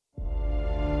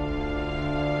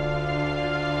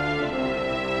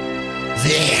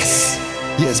This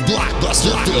is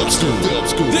Blockbuster Film School.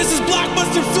 This is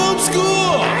Blockbuster Film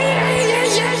School!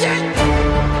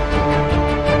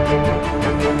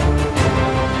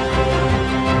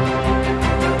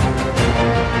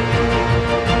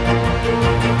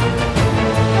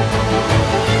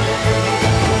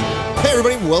 Hey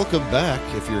everybody, welcome back.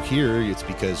 If you're here, it's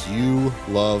because you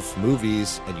love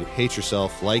movies and you hate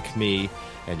yourself like me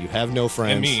and you have no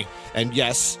friends. And me. And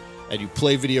yes, and you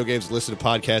play video games and listen to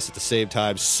podcasts at the same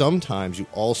time. Sometimes you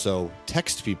also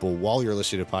text people while you're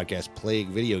listening to podcasts,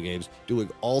 playing video games, doing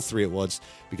all three at once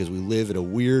because we live in a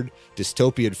weird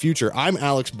dystopian future. I'm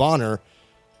Alex Bonner,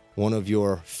 one of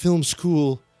your film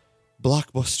school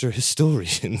blockbuster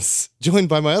historians, joined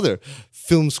by my other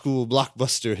film school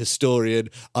blockbuster historian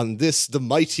on this, the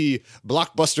mighty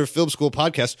Blockbuster Film School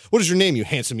podcast. What is your name, you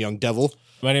handsome young devil?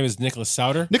 My name is Nicholas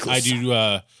Souter. I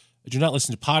do not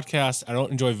listen to podcasts. I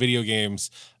don't enjoy video games,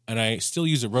 and I still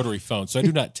use a rotary phone, so I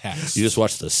do not text. You just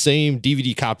watch the same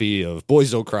DVD copy of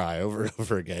Boys Don't Cry over and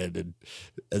over again,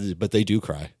 but they do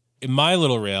cry. In my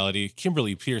little reality,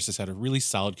 Kimberly Pierce has had a really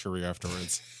solid career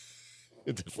afterwards.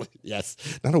 Yes,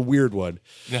 not a weird one.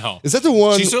 No. Is that the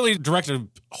one? She certainly directed a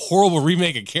horrible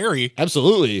remake of Carrie.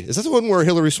 Absolutely. Is that the one where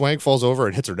Hilary Swank falls over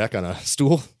and hits her neck on a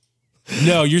stool?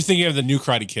 No, you're thinking of the new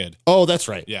Karate Kid. Oh, that's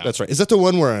right. Yeah. That's right. Is that the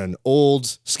one where an old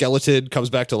skeleton comes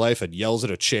back to life and yells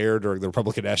at a chair during the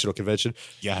Republican National Convention?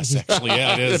 Yes, actually,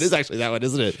 yeah, it is. It is actually that one,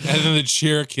 isn't it? And then the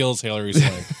chair kills Hilary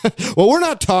Swank. Well, we're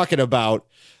not talking about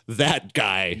that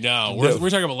guy. No, we're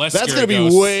talking about less That's scary going to be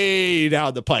ghosts. way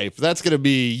down the pipe. That's going to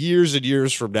be years and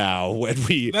years from now when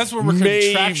we. That's where we're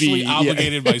contractually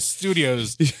obligated by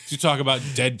studios to talk about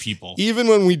dead people. Even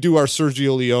when we do our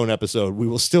Sergio Leone episode, we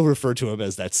will still refer to him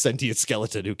as that sentient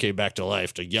skeleton who came back to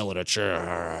life to yell at a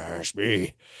chair. It's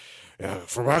me.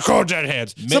 From my cold dead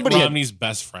hands. Mitt Romney's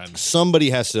best friend.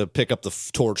 Somebody has to pick up the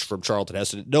torch from Charlton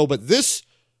Heston. No, but this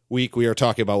week we are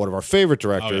talking about one of our favorite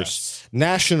directors,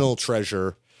 national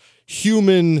treasure,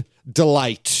 human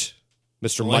delight,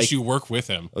 Mr. Unless Mike. you work with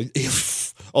him.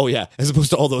 Oh, yeah. As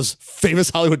opposed to all those famous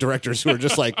Hollywood directors who are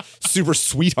just like super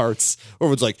sweethearts.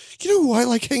 Everyone's like, you know who I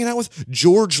like hanging out with?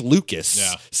 George Lucas.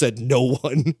 Yeah. Said no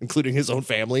one, including his own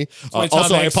family. why Tom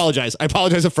Also, I Hanks- apologize. I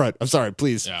apologize up front. I'm sorry.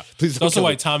 Please. Yeah. Please It's don't also kill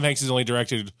why me. Tom Hanks has only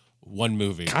directed one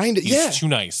movie. Kinda, He's yeah. too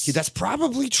nice. Yeah, that's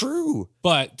probably true.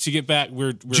 But to get back,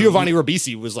 we're Giovanni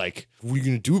Ribisi was like, what are you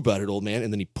going to do about it, old man?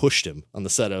 And then he pushed him on the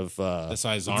set of... That's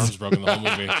why his arms broken the whole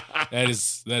movie. That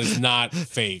is not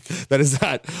fake. That is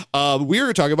not. We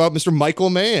were talking about Mr.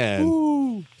 Michael Mann.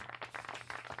 Ooh.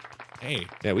 Hey,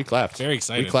 Yeah, we clapped. Very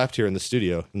excited. We clapped here in the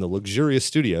studio, in the luxurious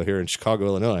studio here in Chicago,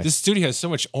 Illinois. this studio has so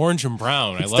much orange and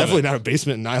brown. It's I love definitely it. not a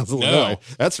basement in Niles, Illinois.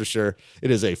 That's for sure. It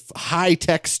is a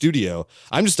high-tech studio.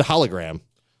 I'm just a hologram.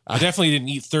 I definitely didn't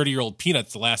eat 30-year-old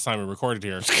peanuts the last time we recorded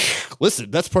here.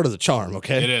 Listen, that's part of the charm,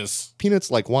 okay? It is.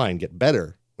 Peanuts, like wine, get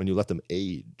better when you let them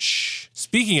age.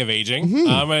 Speaking of aging,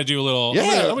 I'm gonna do a little.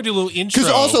 Yeah. I'm gonna do a little intro.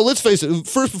 Because also, let's face it,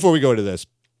 first before we go into this,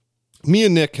 me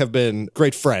and Nick have been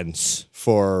great friends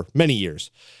for many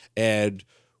years. And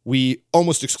we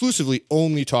almost exclusively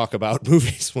only talk about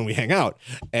movies when we hang out.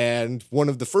 And one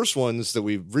of the first ones that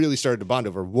we really started to bond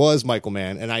over was Michael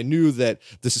Mann. And I knew that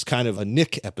this is kind of a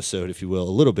Nick episode, if you will, a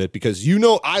little bit, because you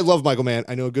know I love Michael Mann.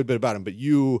 I know a good bit about him, but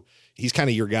he's kind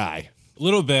of your guy. a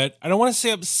little bit. I don't want to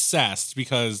say obsessed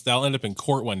because that'll end up in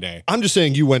court one day. I'm just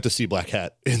saying you went to see Black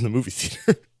Hat in the movie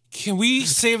theater. Can we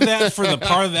save that for the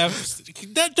part of that?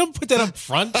 Don't put that up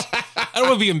front. I don't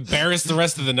want to be embarrassed the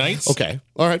rest of the nights. Okay.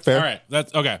 All right. Fair. All right.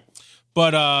 That's okay.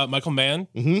 But Michael Mann,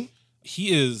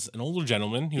 he is an older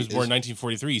gentleman. He was born in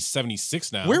 1943. He's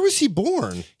 76 now. Where was he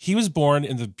born? He was born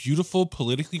in the beautiful,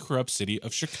 politically corrupt city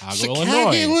of Chicago,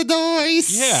 Illinois.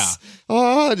 Yeah.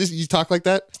 Oh, you talk like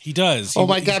that? He does. Oh,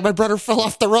 my God. My brother fell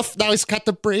off the roof. Now he's got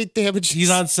the brain damage. He's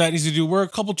on set. He's going to do work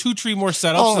a couple, 2-3 more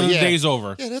setups, and then the day's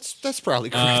over. Yeah, that's probably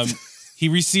correct. He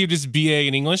received his BA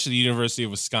in English at the University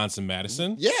of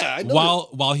Wisconsin-Madison. Yeah, I know.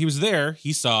 While he was there,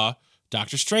 he saw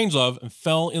Dr. Strangelove and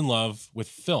fell in love with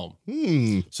film.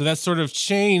 So that sort of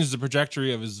changed the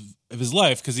trajectory of his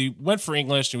life because he went for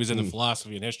English and he was into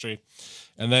philosophy and history.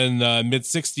 And then in the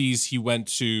mid-60s, he went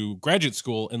to graduate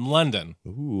school in London.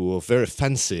 Ooh, very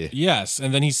fancy. Yes,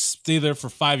 and then he stayed there for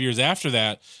 5 years after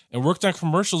that and worked on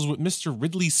commercials with Mr.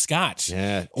 Ridley Scott.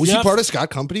 Yeah. Was he part of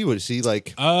Scott Company? Was he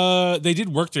like... They did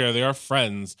work there. They are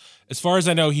friends. As far as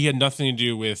I know, he had nothing to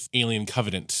do with Alien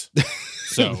Covenant.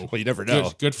 So, well, you never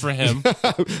know. Good for him.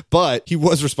 But he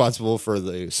was responsible for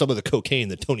some of the cocaine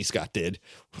that Tony Scott did.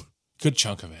 Good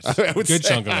chunk of it. Good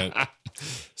chunk of it.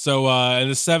 So in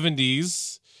the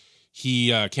 70s, he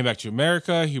came back to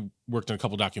America. He worked on a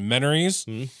couple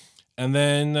documentaries. And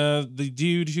then the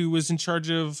dude who was in charge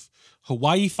of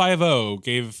Hawaii Five-0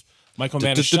 gave Michael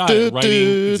Mann a shot at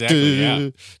writing. Exactly,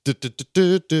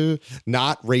 yeah.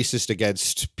 Not racist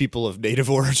against people of native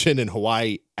origin in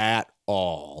Hawaii at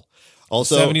all.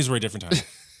 Also, 70s were a different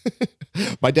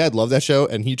time. My dad loved that show,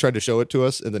 and he tried to show it to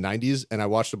us in the 90s, and I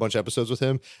watched a bunch of episodes with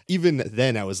him. Even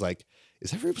then, I was like,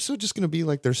 is every episode just going to be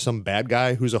like there's some bad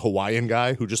guy who's a Hawaiian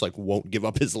guy who just like won't give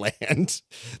up his land?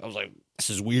 I was like, this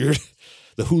is weird.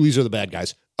 The Hoolies are the bad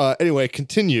guys. Anyway,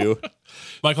 continue.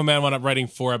 Michael Mann wound up writing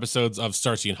 4 episodes of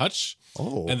Starsky and Hutch.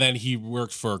 Oh. And then he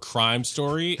worked for Crime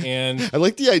Story. And I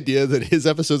like the idea that his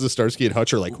episodes of Starsky and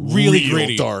Hutch are like really real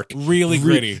gritty. dark. Really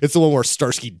gritty. It's the one where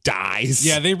Starsky dies.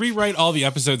 Yeah, they rewrite all the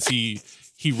episodes he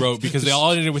wrote because they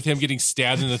all ended with him getting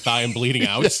stabbed in the thigh and bleeding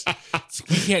out.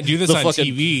 We can't do this on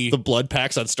TV. The blood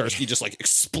packs on Starsky just like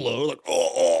explode.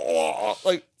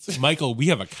 Like, like Michael, we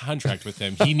have a contract with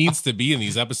him. He needs to be in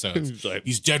these episodes.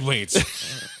 He's dead weights.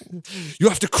 You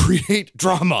have to create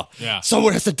drama. Yeah.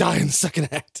 Someone has to die in the second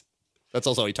act. That's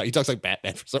also how he talks. He talks like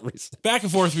Batman for some reason. Back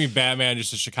and forth between Batman,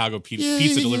 just a Chicago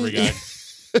pizza delivery guy.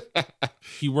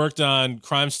 He worked on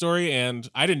Crime Story, and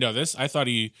I didn't know this. I thought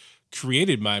he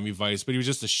created Miami Vice, but he was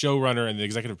just the showrunner and the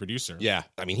executive producer. Yeah.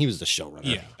 I mean, he was the showrunner.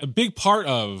 Yeah. A big part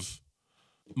of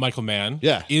Michael Mann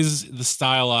is the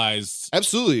stylized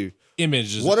absolutely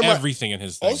images of everything in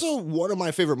his thing. Also, one of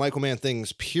my favorite Michael Mann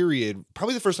things, period,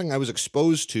 probably the first thing I was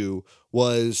exposed to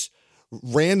was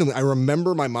randomly, I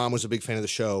remember my mom was a big fan of the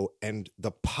show, and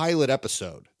the pilot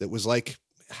episode that was like,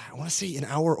 I want to say an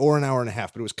hour or an hour and a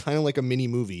half, but it was kind of like a mini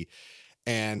movie,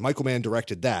 and Michael Mann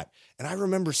directed that. And I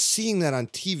remember seeing that on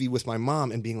TV with my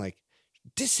mom and being like,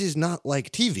 this is not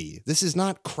like TV. This is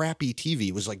not crappy TV.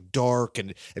 It was like dark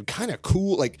and kind of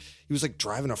cool. Like he was like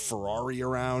driving a Ferrari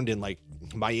around in like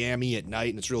Miami at night,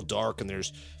 and it's real dark, and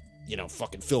there's, you know,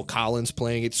 fucking Phil Collins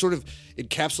playing. It sort of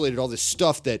encapsulated all this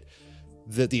stuff that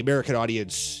the American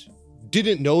audience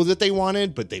didn't know that they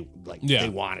wanted, but they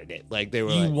wanted it. Like they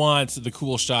were you want the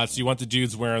cool shots. You want the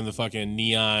dudes wearing the fucking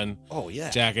neon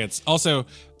jackets. Also,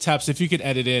 Teps, if you could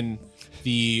edit in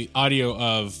the audio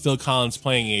of Phil Collins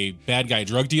playing a bad guy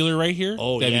drug dealer right here,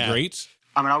 that'd be great.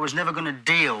 I mean, I was never going to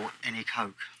deal any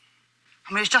coke.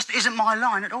 I mean, it just isn't my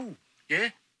line at all. Yeah?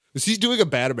 Is he doing a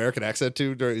bad American accent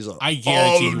too? He's like, I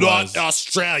guarantee he was. Not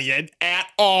Australian at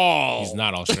all. He's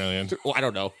not Australian. Well, I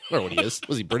don't know. I don't know what he is.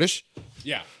 Was he British?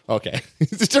 Yeah. Okay.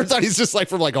 It turns out he's just like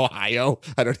from like Ohio.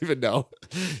 I don't even know.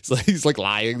 He's like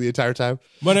lying the entire time.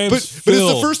 My name's Phil. But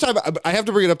it's the first time. I have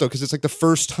to bring it up though, because it's like the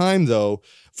first time though,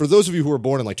 for those of you who were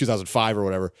born in like 2005 or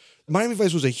whatever, Miami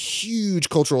Vice was a huge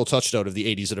cultural touchstone of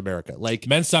the 80s in America. Like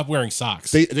men stopped wearing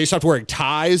socks. They stopped wearing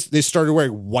ties. They started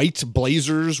wearing white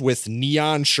blazers with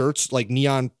neon shirts, like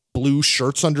neon blue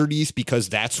shirts underneath, because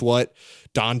that's what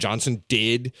Don Johnson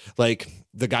did. Like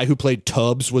the guy who played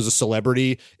Tubbs was a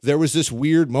celebrity. There was this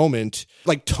weird moment,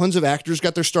 like tons of actors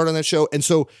got their start on that show. And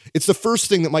so it's the first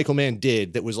thing that Michael Mann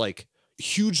did that was like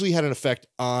hugely had an effect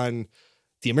on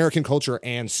the American culture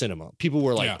and cinema. People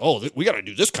were like, we got to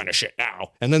do this kind of shit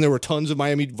now. And then there were tons of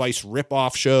Miami Vice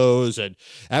rip-off shows. And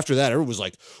after that, everyone was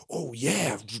like, oh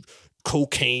yeah,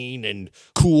 cocaine and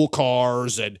cool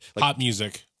cars and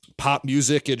like pop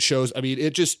music and shows. I mean,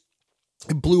 it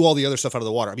blew all the other stuff out of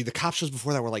the water. I mean, the cop shows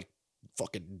before that were like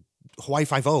fucking Hawaii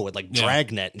Five-0 and like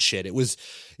Dragnet and shit. It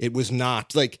was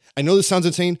not like, I know this sounds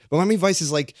insane, but Miami Vice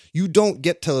is like, you don't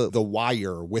get to The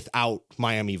Wire without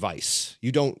Miami Vice.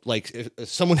 You don't like, if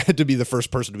someone had to be the first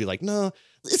person to be like, no,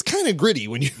 it's kind of gritty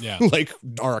when you like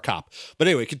are a cop. But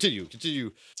anyway, continue.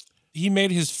 He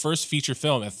made his first feature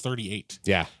film at 38.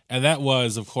 Yeah. And that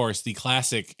was, of course, the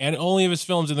classic and only of his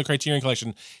films in the Criterion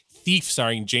Collection, Thief,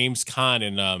 starring James Caan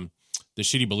and the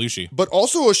Shitty Belushi. But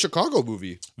also a Chicago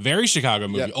movie. Very Chicago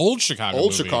movie. Yeah. Old Chicago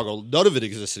movie. Chicago. None of it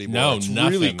exists anymore. No, it's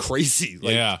nothing. Really crazy.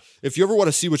 Like, if you ever want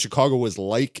to see what Chicago was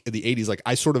like in the 80s, like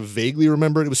I sort of vaguely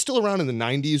remember it. It was still around in the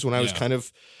 90s when I was kind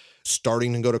of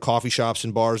starting to go to coffee shops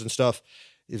and bars and stuff.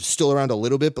 It was still around a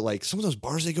little bit, but like some of those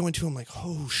bars they go into, I'm like,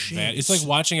 oh shit. Man, it's like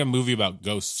watching a movie about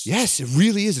ghosts. Yes, it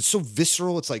really is. It's so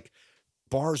visceral. It's like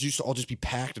bars used to all just be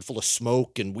packed and full of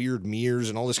smoke and weird mirrors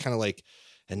and all this kind of like,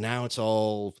 and now it's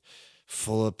all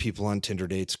full of people on Tinder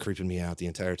dates creeping me out the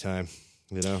entire time,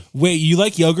 you know? Wait, you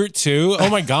like yogurt too? Oh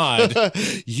my God.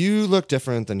 You look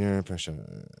different than your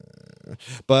impression.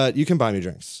 But you can buy me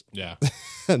drinks. Yeah.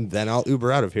 And then I'll Uber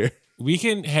out of here. We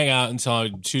can hang out until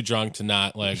I'm too drunk to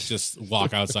not like just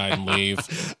walk outside and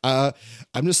leave. I'm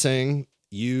just saying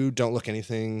you don't look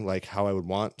anything like how I would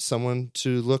want someone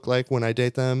to look like when I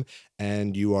date them.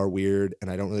 And you are weird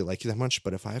and I don't really like you that much.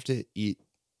 But if I have to eat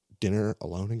dinner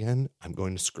alone again, I'm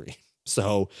going to scream.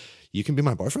 So you can be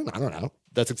my boyfriend. I don't know.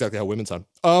 That's exactly how women sound.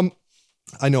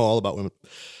 I know all about women.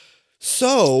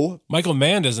 So Michael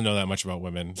Mann doesn't know that much about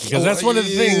women because that's one of the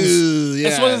things.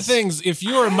 Yes. That's one of the things. If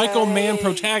you are a Michael Mann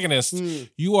protagonist,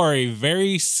 you are a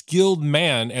very skilled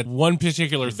man at one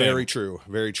particular thing. Very true.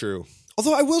 Very true.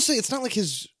 Although I will say it's not like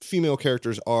his female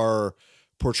characters are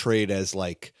portrayed as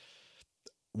like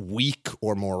weak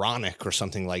or moronic or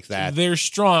something like that. They're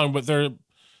strong, but they're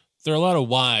a lot of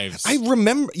wives. I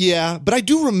remember, but I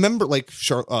do remember like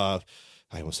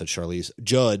I almost said Charlize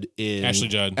Judd in Ashley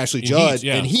Judd. Heat,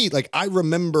 yeah. and Heat. Like I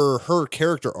remember her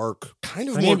character arc kind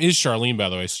of Her more. name is Charlene, by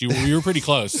the way. So you were pretty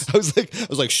close. I was like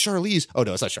Charlize. Oh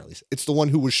no, it's not Charlize. It's the one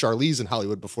who was Charlize in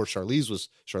Hollywood before Charlize was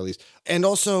Charlize. And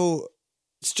also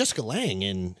it's Jessica Lange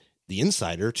in The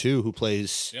Insider too, who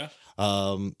plays. Yeah.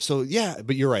 So yeah,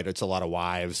 but you're right. It's a lot of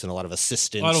wives and a lot of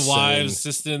assistants. A lot of wives,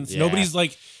 assistants. Yeah. Nobody's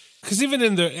like. Because even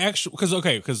in the actual,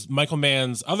 because Michael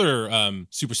Mann's other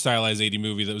super stylized 80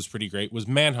 movie that was pretty great was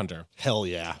Manhunter. Hell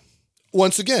yeah.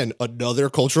 Once again, another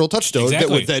cultural touchstone that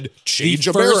Exactly. would then change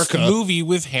The first America. movie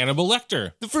with Hannibal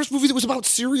Lecter. The first movie that was about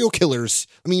serial killers.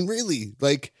 I mean, really,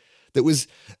 like that was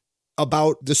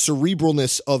about the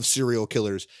cerebralness of serial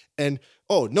killers. And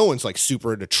no one's like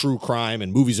super into true crime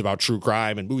and movies about true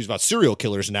crime and movies about serial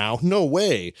killers now. No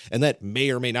way. And that may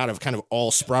or may not have kind of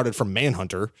all sprouted from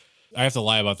Manhunter. I have to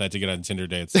lie about that to get on Tinder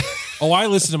dates. I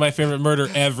listen to My Favorite Murder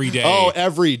every day. Oh,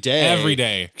 every day. Every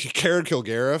day. Karen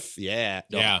Kilgariff. Yeah.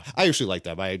 No, Yeah. I actually like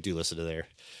that, but I do listen to there.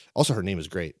 Also, her name is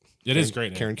great. It is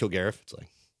great. Karen Kilgariff. It's like,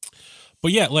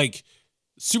 but yeah, like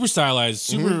super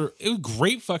stylized, it was a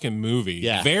great fucking movie.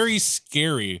 Yeah. Very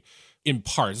scary in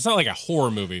parts. It's not like a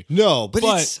horror movie. no, but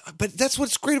that's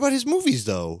what's great about his movies,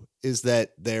 though, is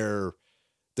that they're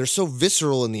so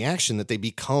visceral in the action that they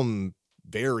become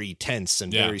very tense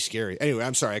and very scary. Anyway,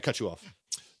 I'm sorry, I cut you off.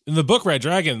 In the book Red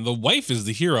Dragon, the wife is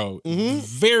the hero.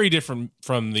 Very different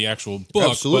from the actual book.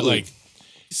 Absolutely. But like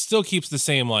still keeps the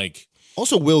same like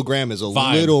Also, Will Graham is a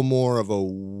vibe. little more of a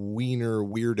wiener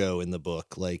weirdo in the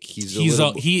book. Like he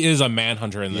is a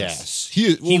manhunter in this.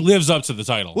 Yes, He lives up to the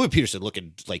title. Will Peterson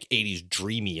looking like 80s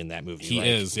dreamy in that movie. He like,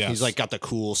 is, yes. He's like got the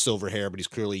cool silver hair, but he's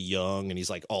clearly young and he's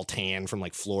like all tan from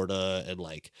like Florida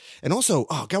and also,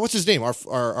 oh God, what's his name?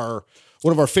 Our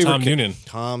one of our favorite Tom Noonan.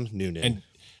 Tom Noonan. And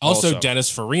also Dennis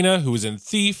Farina, who was in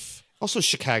Thief. Also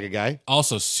Chicago guy.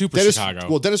 Also super Chicago.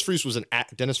 Well, Dennis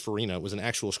Farina was an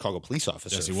actual Chicago police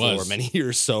officer Yes, he was. for many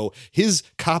years. So his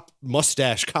cop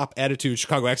mustache, cop attitude,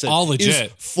 Chicago accent All legit.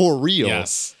 is for real.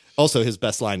 Yes. Also, his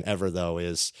best line ever, though,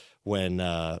 is when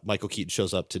Michael Keaton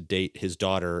shows up to date his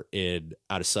daughter in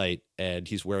Out of Sight, and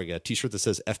he's wearing a T-shirt that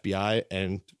says FBI,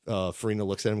 and Farina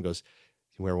looks at him and goes,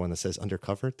 "You wear one that says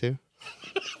Undercover, too?"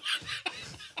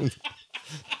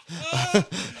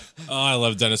 I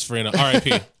love Dennis Farina.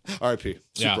 R.I.P. R.I.P.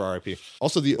 Super Yeah. R.I.P.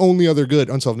 Also, the only other good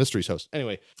Unsolved Mysteries host.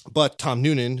 Anyway, but Tom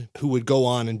Noonan, who would go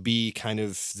on and be kind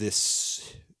of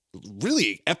this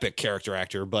really epic character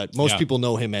actor, but most people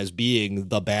know him as being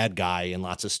the bad guy in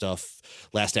lots of stuff.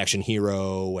 Last Action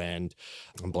Hero, and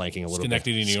I'm blanking a little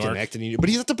Schenectady, bit. New York. Schenectady, but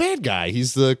he's not the bad guy.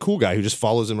 He's the cool guy who just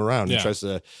follows him around and Yeah. tries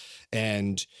to.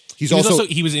 And He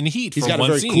was in Heat. He's for got a one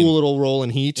very scene. cool little role in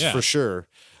Heat Yeah. for sure.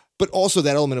 But also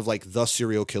that element of like the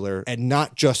serial killer and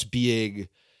not just being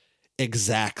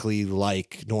exactly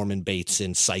like Norman Bates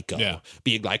in Psycho. Yeah.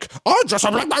 Being like, I dress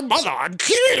up like my mother and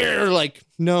kill. Like,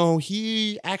 no,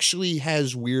 he actually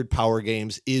has weird power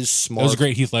games, is smart. That was a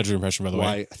great Heath Ledger impression, by the way.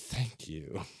 Why, thank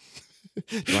you.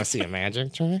 You want to see a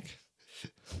magic trick?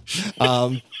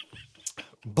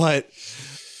 But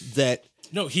that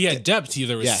No, he had depth.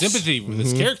 There was Yes. sympathy with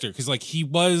his character because, like, he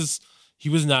was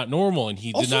not normal, and he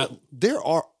did also, not. there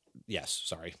are. Yes,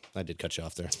 sorry, I did cut you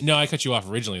off there. No, I cut you off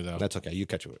originally, though. That's okay. You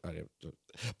cut you.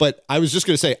 But I was just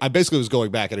going to say, I basically was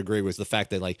going back and agreeing with the fact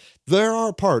that like there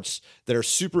are parts that are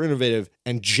super innovative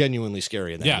and genuinely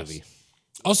scary in that movie.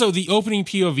 Also, the opening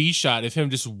POV shot of him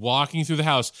just walking through the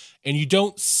house, and you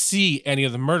don't see any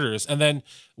of the murders. And then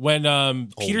when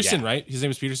Peterson, yeah. right? His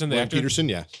name is Peterson, the William actor. Peterson,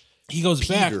 yeah. He goes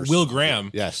back. Peterson. Will Graham.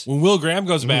 Yes. When Will Graham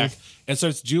goes back and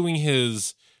starts doing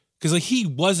his. Because like he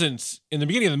wasn't in the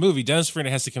beginning of the movie, Dennis Farina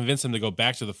has to convince him to go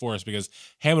back to the forest because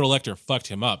Hannibal Lecter fucked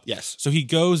him up. Yes. So he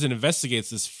goes and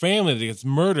investigates this family that gets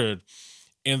murdered,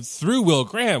 and through Will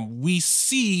Graham, we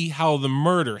see how the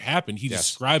murder happened. He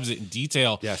describes it in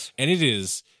detail. Yes. And it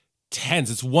is tense.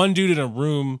 It's one dude in a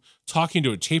room talking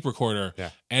to a tape recorder,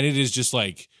 and it is just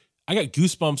like I got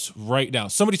goosebumps right now.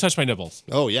 Somebody touched my nipples.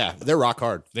 Oh yeah, they're rock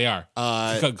hard. They are.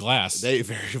 They cut glass. They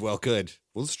very well could.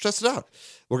 Well, let's test it out.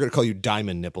 We're gonna call you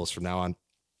Diamond Nipples from now on.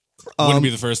 Wouldn't be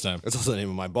the first time. That's also the name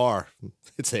of my bar.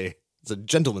 It's a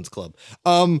gentleman's club.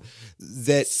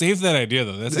 That Save that idea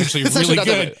though. That's actually it's really actually not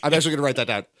that good. bad. I'm actually gonna write that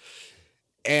down.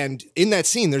 And in that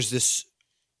scene, there's this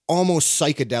almost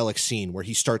psychedelic scene where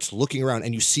he starts looking around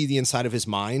and you see the inside of his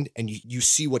mind and you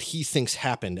see what he thinks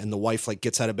happened, and the wife like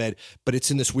gets out of bed, but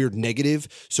it's in this weird negative.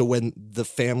 So when the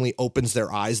family opens their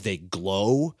eyes, they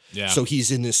glow. Yeah. So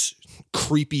he's in this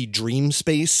creepy dream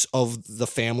space of the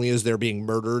family as they're being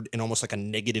murdered in almost like a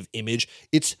negative image.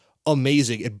 It's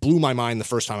amazing. It blew my mind the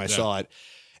first time I saw it.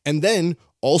 And then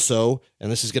also,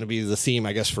 and this is going to be the theme,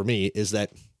 I guess, for me, is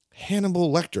that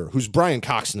Hannibal Lecter, who's Brian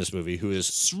Cox in this movie, who is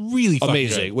It's really fucking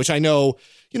amazing, good. which I know,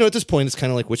 at this point, it's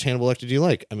kind of like, which Hannibal Lecter do you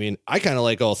like? I mean, I kind of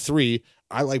like all three.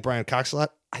 I like Brian Cox a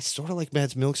lot. I sort of like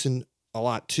Mads Mikkelsen a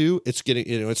lot too. It's getting,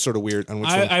 it's sort of weird on which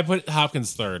one. I put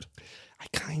Hopkins third. I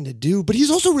kind of do, but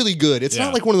he's also really good. It's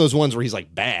not like one of those ones where he's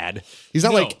like bad. He's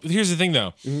not like, Here's the thing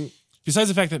though. Besides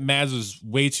the fact that Mads was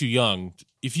way too young,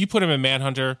 if you put him in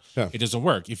Manhunter, it doesn't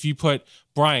work. If you put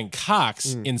Brian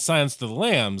Cox in Silence of the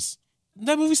Lambs,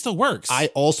 that movie still works. I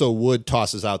also would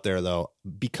toss this out there though,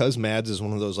 because Mads is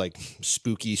one of those like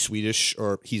spooky Swedish,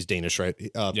 or he's Danish, right?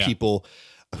 People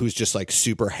who's just like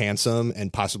super handsome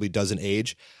and possibly doesn't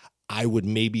age. I would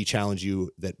maybe challenge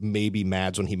you that maybe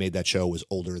Mads, when he made that show, was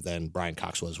older than Brian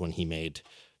Cox was when he made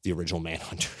the original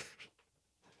Manhunter.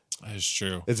 That is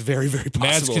true. It's very, very possible.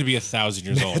 Mads could be 1,000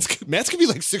 years old. Mads could be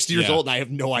like 60 years old, and I have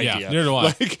no idea. Yeah, neither do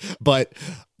I. But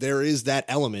there is that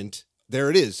element. There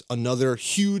it is. Another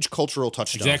huge cultural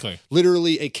touchstone. Exactly.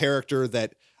 Literally a character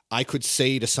that I could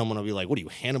say to someone, I'll be like, what are you,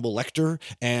 Hannibal Lecter?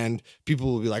 And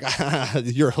people will be like,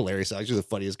 you're hilarious, Alex. You're the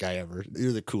funniest guy ever.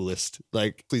 You're the coolest.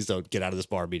 Like, please don't get out of this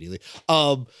bar immediately.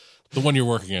 The one you're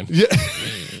working in. Yeah.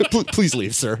 Please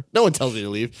leave, sir. No one tells me to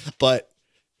leave. But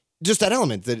just that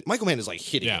element that Michael Mann is like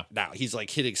hitting now. He's like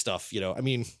hitting stuff, I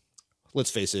mean, let's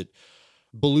face it.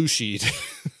 Belushi,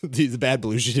 the bad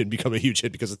Belushi didn't become a huge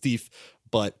hit because of Thief,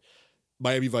 but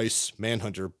Miami Vice,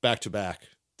 Manhunter, back to back.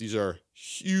 These are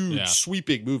huge,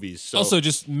 sweeping movies. So. Also,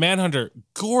 just Manhunter,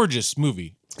 gorgeous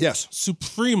movie. Yes.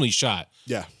 Supremely shot.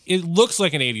 Yeah. It looks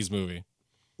like an 80s movie.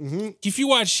 If you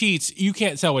watch Heat, you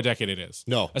can't tell what decade it is.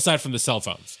 No. Aside from the cell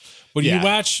phones. But if you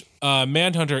watch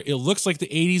Manhunter, it looks like the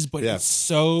 80s, but it's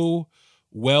so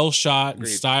well shot and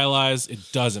stylized, it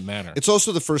doesn't matter. It's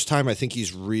also the first time I think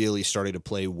he's really started to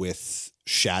play with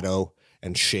shadow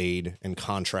and shade and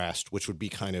contrast, which would be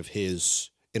kind of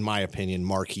his, in my opinion,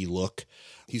 marquee look.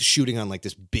 He's shooting on like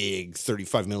this big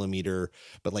 35 millimeter,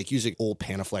 but like using old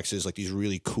Panaflexes, like these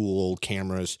really cool old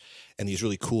cameras and these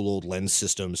really cool old lens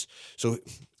systems. So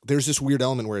there's this weird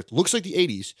element where it looks like the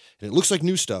 80s and it looks like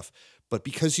new stuff, but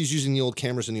because he's using the old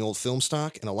cameras and the old film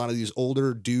stock and a lot of these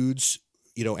older dudes,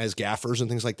 as gaffers and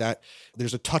things like that,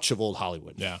 there's a touch of old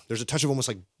Hollywood. Yeah. There's a touch of almost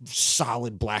like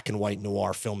solid black and white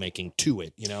noir filmmaking to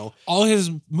it, All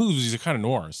his movies are kind of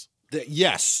noirs.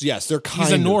 Yes, they're kind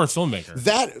He's a noir filmmaker.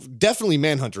 That definitely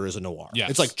Manhunter is a noir.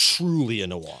 Yes. It's like truly a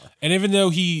noir. And even though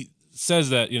he says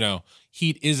that,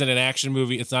 Heat isn't an action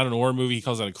movie, it's not a noir movie, he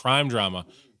calls it a crime drama,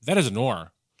 that is a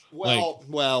noir.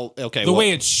 Okay. The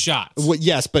way it's shot. Well,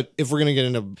 yes, but if we're going to get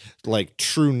into like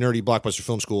true nerdy blockbuster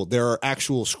film school, there are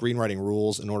actual screenwriting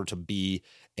rules in order to be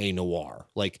a noir.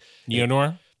 Like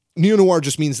Neo-noir? Neo-noir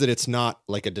just means that it's not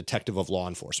like a detective of law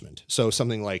enforcement. So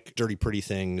something like Dirty Pretty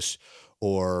Things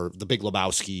or The Big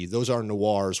Lebowski, those are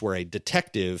noirs where a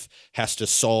detective has to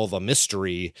solve a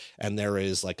mystery and there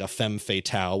is like a femme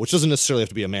fatale, which doesn't necessarily have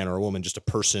to be a man or a woman, just a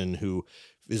person who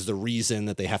is the reason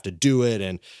that they have to do it,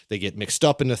 and they get mixed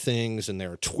up into things and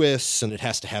there are twists and it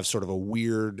has to have sort of a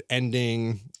weird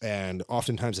ending, and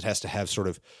oftentimes it has to have sort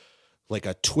of like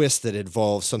a twist that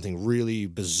involves something really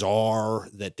bizarre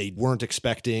that they weren't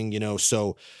expecting,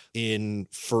 so in,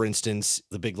 for instance,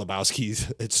 The Big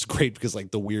Lebowski, it's great because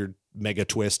like the weird mega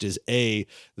twist is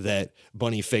that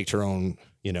Bunny faked her own,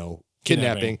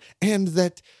 kidnapping, and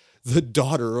that the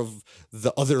daughter of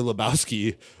the other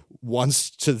Lebowski wants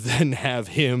to then have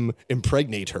him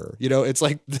impregnate her. It's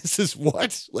like, this is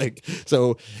what? Like,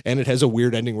 so, and it has a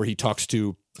weird ending where he talks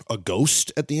to a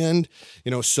ghost at the end,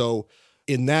 so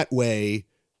in that way,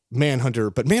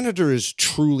 Manhunter is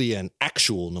truly an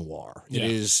actual noir. Yeah.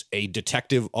 It is a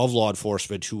detective of law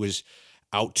enforcement who is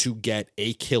out to get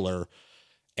a killer,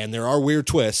 and there are weird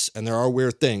twists and there are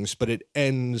weird things, but it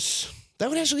ends... That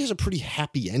one actually has a pretty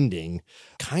happy ending,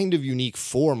 kind of unique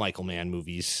for Michael Mann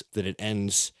movies, that it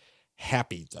ends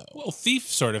happy, though. Well, Thief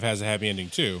sort of has a happy ending,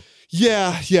 too.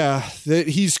 Yeah.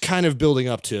 He's kind of building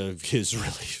up to his really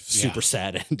super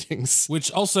sad endings.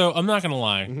 Which also, I'm not going to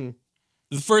lie,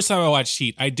 the first time I watched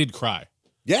Heat, I did cry.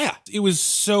 Yeah. It was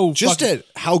so just at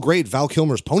how great Val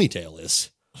Kilmer's ponytail is.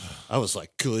 I was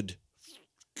like, good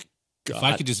God. If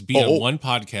I could just be on one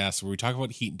podcast where we talk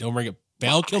about Heat and don't bring up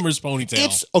Val Kilmer's ponytail.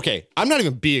 It's okay. I'm not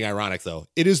even being ironic though.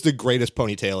 It is the greatest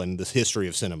ponytail in the history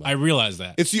of cinema. I realize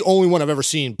that. It's the only one I've ever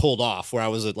seen pulled off where I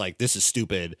was like, this is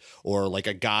stupid, or like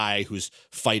a guy who's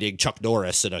fighting Chuck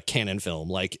Norris in a Cannon film.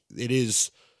 Like, it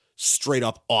is straight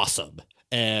up awesome.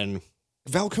 And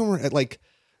Val Kilmer at like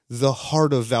the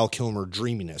heart of Val Kilmer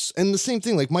dreaminess. And the same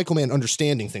thing, like Michael Mann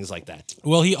understanding things like that.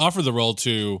 Well, he offered the role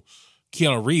to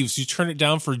Keanu Reeves. He turned it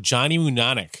down for Johnny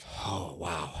Mnemonic. Oh,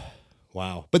 wow.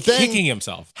 Wow. But then, Kicking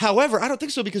himself. however, I don't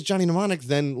think so, because Johnny Mnemonic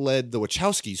then led the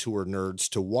Wachowskis, who were nerds,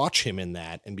 to watch him in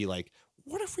that and be like,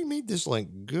 what if we made this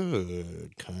like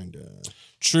good, kind of?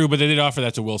 True, but they did offer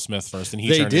that to Will Smith first, and he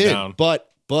They turned did, it down.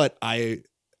 but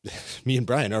me and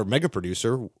Brian, our mega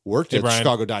producer, worked at Brian.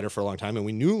 Chicago Diner for a long time, and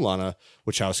we knew Lana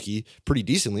Wachowski pretty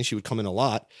decently. She would come in a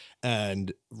lot,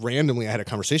 and randomly I had a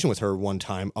conversation with her one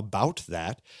time about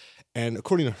that. And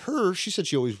according to her, she said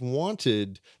they always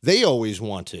wanted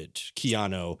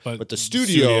Keanu, but the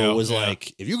studio was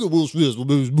like, if you get Will Smith, we'll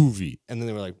do this movie. And then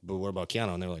they were like, but what about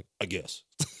Keanu? And they were like, I guess.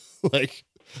 Like,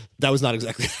 that was not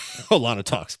exactly how Lana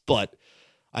talks, but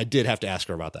I did have to ask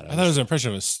her about that. I thought it was an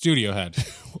impression of a studio head.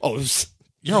 Oh, it was...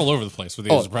 You're all over the place with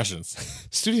these impressions.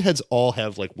 Studio heads all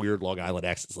have like weird Long Island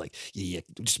accents. Like, yeah,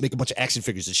 just make a bunch of action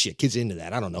figures and shit. Kids into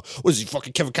that. I don't know. What is he,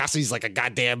 fucking Kevin Costner? He's like a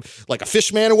goddamn, like a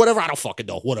fish man or whatever. I don't fucking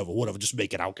know. Whatever. Just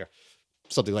make it out there.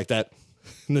 Something like that.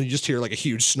 And then you just hear like a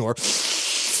huge snore.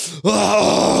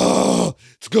 Oh,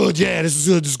 it's good. Yeah, this is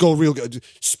good. Just go real good.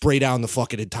 Spray down the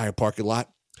fucking entire parking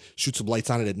lot. Shoot some lights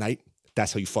on it at night.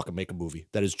 That's how you fucking make a movie.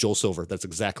 That is Joel Silver. That's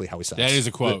exactly how he sounds. That is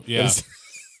a quote. Yeah.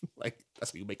 Like,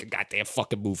 that's how you make a goddamn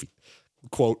fucking movie.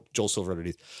 Quote Joel Silver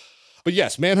underneath. But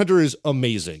yes, Manhunter is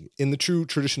amazing. In the true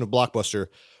tradition of Blockbuster,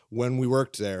 when we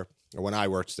worked there, or when I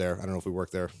worked there, I don't know if we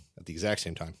worked there at the exact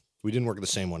same time. We didn't work at the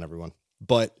same one, everyone.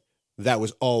 But that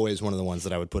was always one of the ones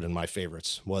that I would put in my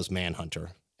favorites, was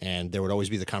Manhunter. And there would always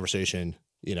be the conversation,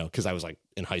 you know, because I was like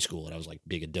in high school and I was like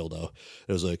being a dildo.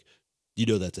 It was like, you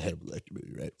know that's a Hannibal Lecter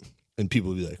movie, right? And people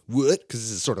would be like, what? Because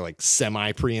this is sort of like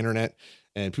semi pre-internet.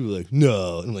 And people were like,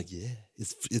 no. And I'm like, yeah,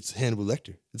 it's Hannibal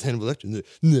Lecter. It's Hannibal Lecter.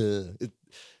 No.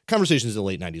 Conversations in the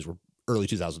late 90s were, early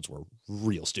 2000s were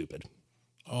real stupid.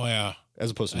 Oh, yeah.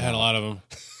 As opposed to I had a lot of them.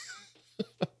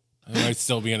 I might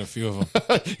still be in a few of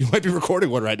them. You might be recording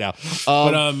one right now.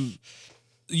 But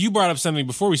you brought up something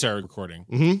before we started recording.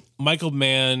 Mm-hmm. Michael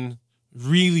Mann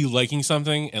really liking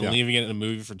something and Yeah. leaving it in a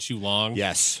movie for too long.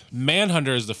 Yes.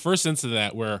 Manhunter is the first instance of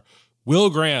that where Will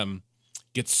Graham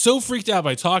gets so freaked out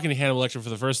by talking to Hannibal Lecter for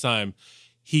the first time,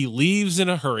 he leaves in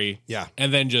a hurry. Yeah.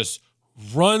 And then just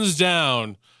runs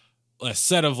down a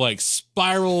set of like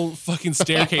spiral fucking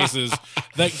staircases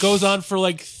that goes on for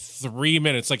like 3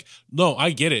 minutes. Like, no, I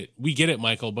get it. We get it,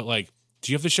 Michael. But like,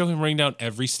 do you have to show him running down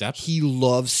every step? He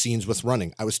loves scenes with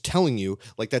running. I was telling you,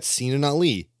 like that scene in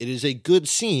Ali, it is a good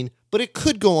scene, but it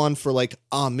could go on for like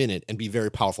a minute and be very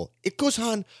powerful. It goes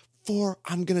on for,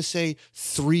 I'm going to say,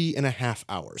 3.5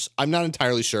 hours. I'm not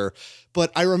entirely sure,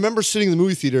 but I remember sitting in the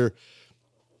movie theater,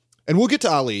 and we'll get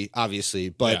to Ali, obviously,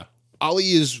 but Yeah.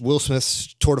 Ali is Will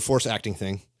Smith's tour de force acting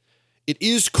thing. It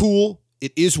is cool.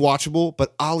 It is watchable,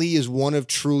 but Ali is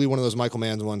truly one of those Michael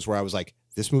Mann ones where I was like,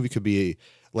 this movie could be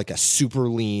like a super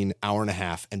lean hour and a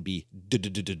half and be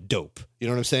dope. You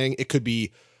know what I'm saying? It could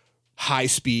be high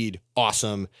speed,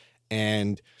 awesome.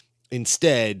 And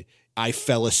instead, I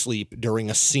fell asleep during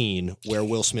a scene where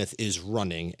Will Smith is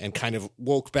running and kind of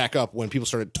woke back up when people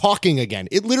started talking again.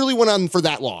 It literally went on for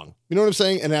that long. You know what I'm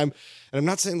saying? And I'm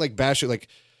not saying like bash it. Like,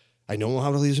 I know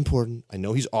Muhammad Ali is important. I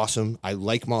know he's awesome. I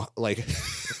like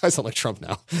I sound like Trump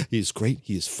now. He's great.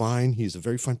 He is fine. He's a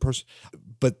very fine person.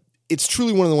 But it's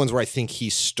truly one of the ones where I think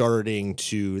he's starting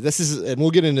to. And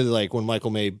we'll get into like when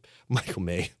Michael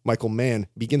Mann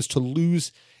begins to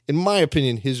lose, in my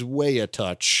opinion, his way a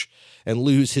touch and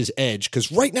lose his edge. Because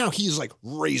right now he is like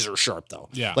razor sharp, though.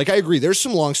 Yeah. Like I agree. There's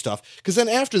some long stuff. Because then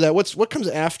after that, what comes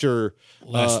after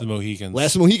Last of the Mohicans.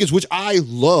 Last of the Mohicans, which I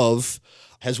love,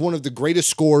 has one of the greatest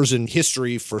scores in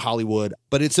history for Hollywood,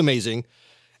 but it's amazing.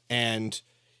 And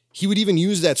he would even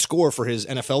use that score for his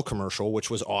NFL commercial,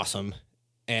 which was awesome.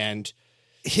 And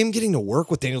him getting to work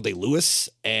with Daniel Day-Lewis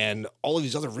and all of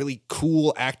these other really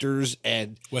cool actors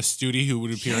and Wes Studi, who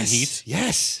would appear in Heat.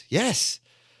 Yes.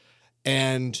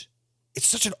 And it's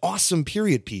such an awesome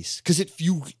period piece because it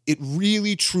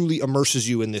really truly immerses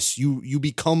you in this. You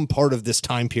become part of this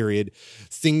time period.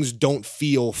 Things don't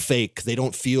feel fake. They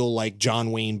don't feel like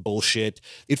John Wayne bullshit.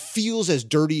 It feels as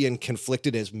dirty and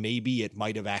conflicted as maybe it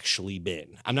might have actually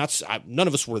been. None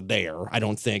of us were there, I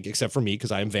don't think, except for me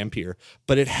because I am Vampire.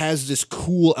 But it has this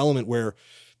cool element where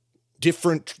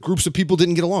different groups of people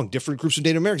didn't get along. Different groups of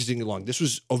Native Americans didn't get along. This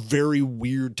was a very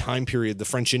weird time period, the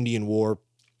French-Indian War.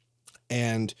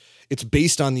 And it's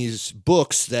based on these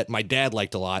books that my dad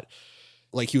liked a lot.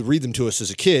 Like, he would read them to us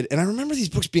as a kid. And I remember these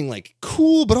books being like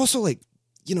cool, but also like,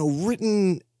 you know,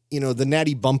 written, you know, the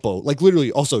Natty Bumppo. Like,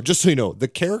 literally, also, just so you know, the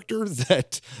character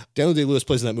that Daniel Day-Lewis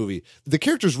plays in that movie, the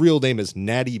character's real name is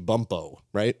Natty Bumppo,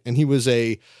 right? And he was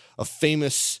a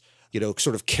famous, you know,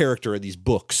 sort of character in these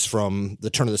books from the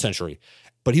turn of the century.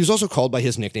 But he was also called by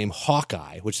his nickname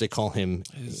Hawkeye, which they call him.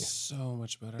 It is so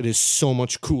much better. It is so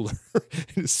much cooler.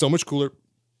 It is so much cooler.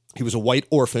 He was a white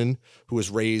orphan who was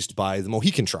raised by the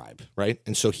Mohican tribe, right?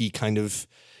 And so he kind of,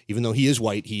 even though he is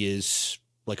white, he is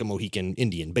like a Mohican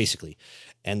Indian, basically.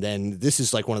 And then this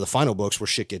is like one of the final books where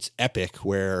shit gets epic,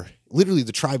 where literally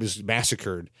the tribe is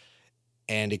massacred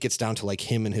and it gets down to like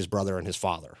him and his brother and his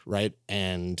father, right?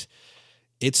 And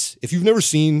it's, if you've never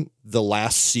seen the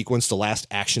last sequence, the last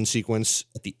action sequence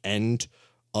at the end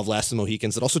of Last of the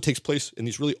Mohicans, it also takes place in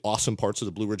these really awesome parts of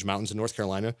the Blue Ridge Mountains in North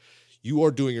Carolina. You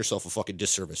are doing yourself a fucking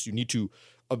disservice. You need to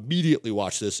immediately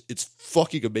watch this. It's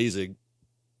fucking amazing.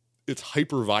 It's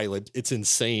hyper violent. It's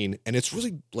insane. And it's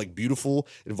really like beautiful.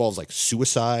 It involves like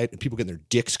suicide and people getting their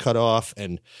dicks cut off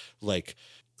and like,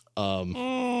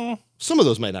 some of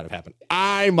those might not have happened.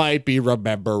 I might be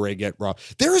remembering it wrong.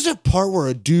 There is a part where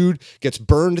a dude gets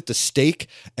burned at the stake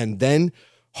and then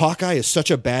Hawkeye is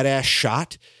such a badass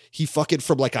shot. He fucking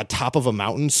from like on top of a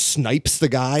mountain snipes the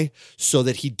guy so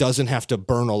that he doesn't have to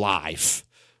burn alive.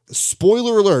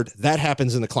 Spoiler alert, that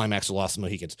happens in the climax of Lost of the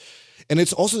Mohicans. And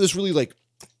it's also this really like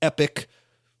epic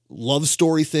love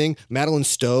story thing. Madeline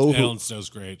Stowe. Madeline Stowe's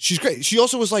great. She's great. She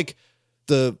also was like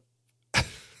the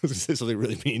I was going to say something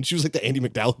really mean. She was like the Andie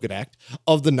MacDowell who could act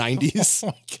of the 90s. Oh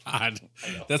my God.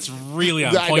 That's really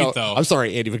on point, though. I'm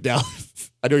sorry, Andie MacDowell.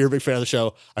 I know you're a big fan of the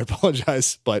show. I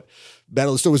apologize, but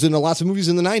Madeline Stowe was in lots of movies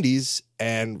in the 90s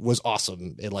and was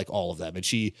awesome in like all of them. And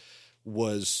she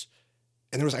was,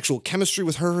 and there was actual chemistry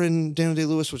with her and Daniel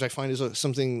Day-Lewis, which I find is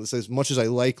something that's, as much as I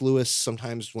like Lewis,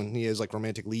 sometimes when he has like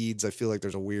romantic leads, I feel like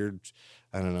there's a weird,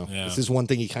 I don't know. Yeah. This is one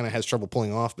thing he kind of has trouble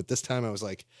pulling off, but this time I was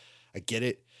like, I get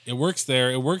it. It works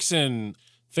there. It works in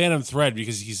Phantom Thread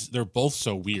because they're both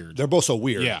so weird. They're both so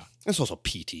weird. Yeah. It's also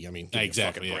PT. I mean, give me a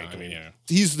Exactly. fucking break. Yeah. I mean, yeah.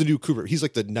 He's the new Kubrick. He's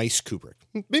like the nice Kubrick.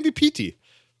 Maybe PT.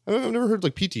 I've never heard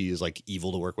like PT is like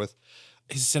evil to work with.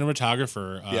 His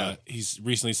cinematographer, Yeah. he's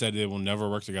recently said they will never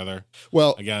work together.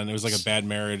 Well, Again, it was like a bad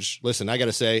marriage. listen, I got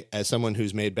to say, as someone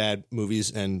who's made bad movies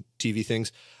and TV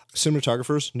things,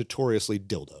 cinematographers notoriously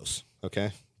dildos.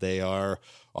 Okay, they are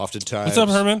oftentimes. What's up,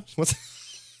 Herman?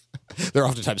 They're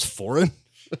oftentimes foreign.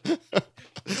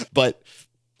 But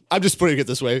I'm just putting it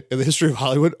this way: in the history of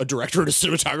Hollywood, a director and a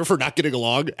cinematographer not getting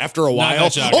along after a while.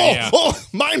 that shocking,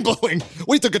 Mind blowing!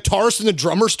 Wait, the guitarist and the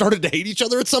drummer started to hate each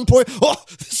other at some point. Oh,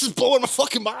 this is blowing my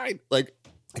fucking mind. Like,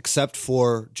 except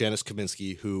for Janis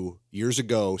Kaminski, who years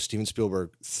ago Steven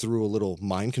Spielberg threw a little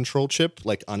mind control chip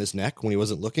like on his neck when he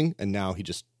wasn't looking, and now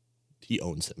he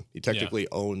owns him. He technically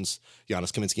owns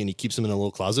Janis Kaminski, and he keeps him in a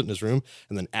little closet in his room,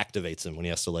 and then activates him when he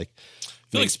has to like.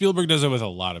 I feel like Spielberg does it with a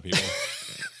lot of people.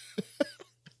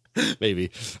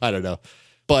 Maybe. I don't know.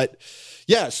 But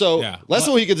yeah, so Yeah. Last of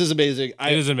the Mohicans is amazing.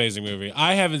 It is an amazing movie.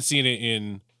 I haven't seen it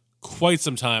in quite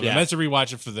some time. Yeah. I meant to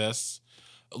rewatch it for this.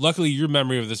 Luckily, your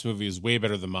memory of this movie is way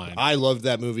better than mine. I loved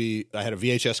that movie. I had a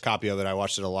VHS copy of it. I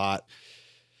watched it a lot.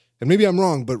 And maybe I'm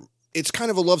wrong, but it's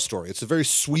kind of a love story. It's a very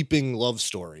sweeping love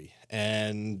story.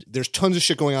 And there's tons of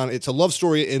shit going on. It's a love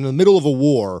story in the middle of a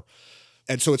war.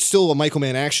 And so it's still a Michael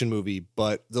Mann action movie,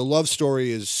 but the love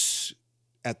story is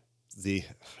at the,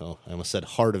 I almost said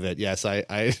heart of it. Yes,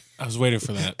 I was waiting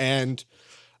for that. And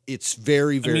it's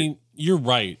very, very. I mean, you're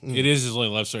right. It is his only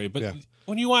love story. But Yeah.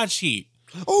 when you watch Heat,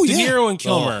 Oh, De yeah. Niro and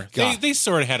Kilmer, Oh, God. they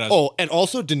sort of had a. Oh, and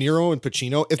also De Niro and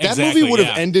Pacino. If that Exactly, movie would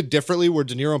have yeah. ended differently, where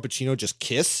De Niro and Pacino just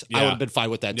kiss, I Yeah. would have been fine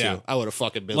with that too. Yeah. I would have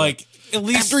fucking been like, at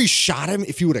least. after he shot him,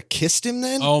 if he would have kissed him,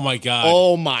 then Oh my God.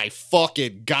 oh my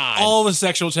fucking god! All the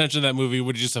sexual tension in that movie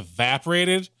would have just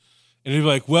evaporated. And it'd be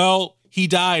like, well, he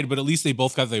died, but at least they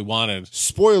both got what they wanted.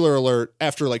 Spoiler alert: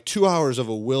 after like 2 hours of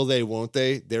a will they, won't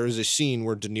they, there is a scene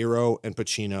where De Niro and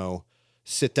Pacino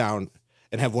sit down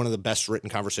and have one of the best written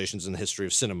conversations in the history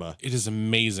of cinema. It is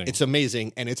amazing. It's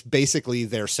amazing, and it's basically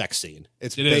their sex scene.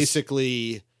 It is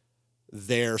basically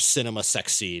their cinema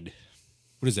sex scene.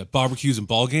 What is that? Barbecues and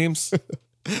ball games?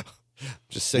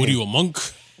 Just saying. What are you, a monk?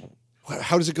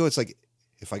 How does it go? It's like,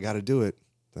 if I got to do it,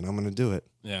 then I'm going to do it.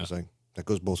 Yeah. It's like, that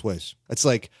goes both ways. It's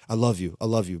like, I love you,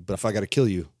 but if I got to kill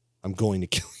you, I'm going to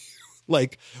kill you.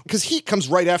 Like, because Heat comes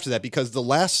right after that because The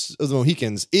Last of the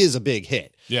Mohicans is a big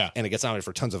hit. Yeah. And it gets nominated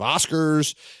for tons of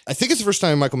Oscars. I think it's the first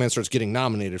time Michael Mann starts getting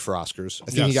nominated for Oscars.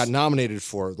 I think he got nominated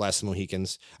for Last of the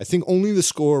Mohicans. I think only The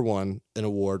Score won an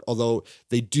award, although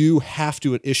they do have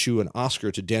to issue an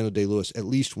Oscar to Daniel Day-Lewis at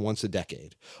least once a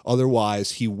decade.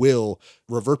 Otherwise, he will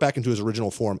revert back into his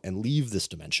original form and leave this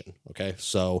dimension. Okay,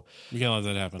 so We can't let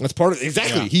that happen. that's part of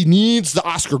exactly. Yeah. He needs the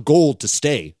Oscar gold to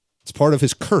stay. It's part of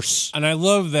his curse. And I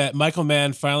love that Michael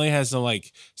Mann finally has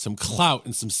some clout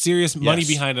and some serious money Yes.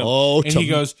 behind him. Oh, and he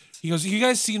goes, you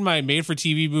guys seen my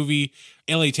made-for-TV movie,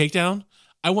 LA Takedown?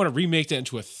 I want to remake that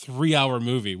into a 3-hour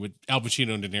movie with Al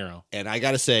Pacino and De Niro. And I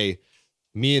got to say,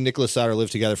 me and Nicholas Sauter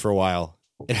lived together for a while.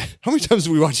 How many times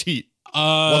do we watch Heat?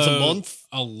 Once a month?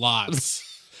 A lot.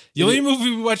 The only movie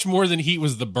we watched more than Heat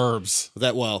was The Burbs.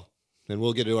 That well. And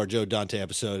we'll get to our Joe Dante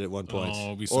episode at one point. Oh,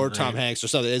 it'd be so or great. Tom Hanks or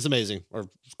something. It's amazing. Or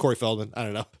Corey Feldman. I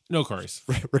don't know. No Corey's.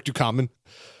 Rick Ducommun.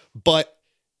 But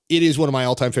it is one of my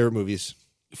all-time favorite movies.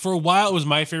 For a while, it was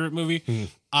my favorite movie.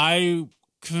 I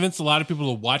convinced a lot of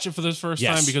people to watch it for the first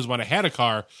Yes. time because when I had a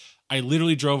car, I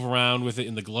literally drove around with it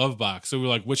in the glove box. So we were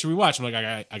like, what should we watch? I'm like,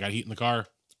 I got Heat in the car.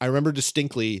 I remember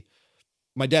distinctly,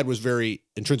 my dad was very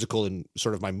intrinsical in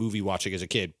sort of my movie watching as a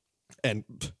kid. And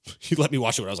he let me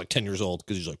watch it when I was like 10 years old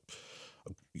because he's like,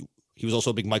 he was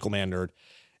also a big Michael Mann nerd.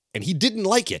 And he didn't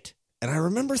like it. And I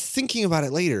remember thinking about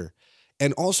it later.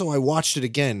 And also I watched it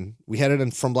again. We had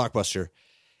it from Blockbuster.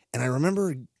 And I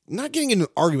remember not getting in an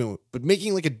argument, but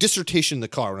making like a dissertation in the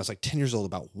car when I was like 10 years old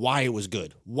about why it was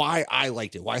good, why I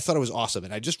liked it, why I thought it was awesome.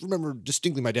 And I just remember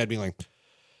distinctly my dad being like,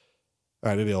 all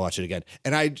right, maybe I'll watch it again.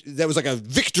 And that was like a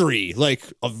victory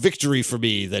for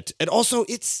me. And also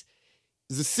it's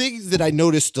the thing that I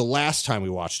noticed the last time we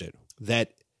watched it,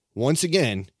 that once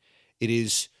again, it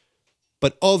is,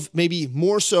 but of maybe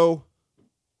more so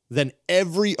than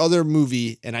every other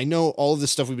movie. And I know all of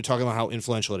this stuff we've been talking about, how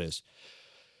influential it is.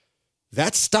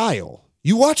 That style,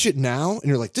 you watch it now and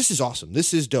you're like, this is awesome.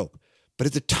 This is dope. But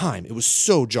at the time, it was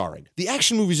so jarring. The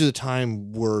action movies of the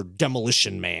time were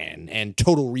Demolition Man and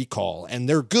Total Recall, and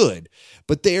they're good,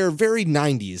 but they're very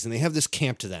 90s and they have this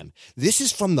camp to them. This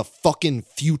is from the fucking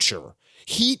future.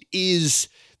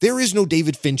 There is no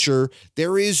David Fincher.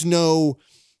 There is no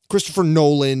Christopher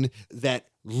Nolan. That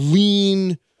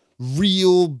lean,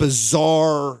 real,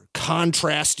 bizarre,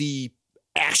 contrasty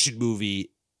action movie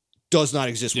does not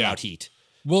exist without Heat.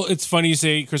 Well, it's funny you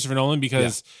say Christopher Nolan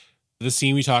because the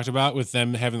scene we talked about with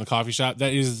them having the coffee shop,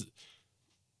 that is,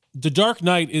 The Dark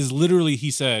Knight is literally,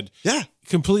 he said,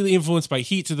 completely influenced by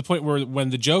Heat to the point where when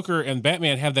the Joker and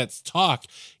Batman have that talk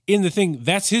in the thing,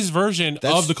 that's his version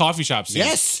of the coffee shop scene.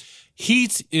 Yes.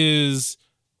 Heat is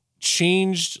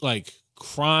changed like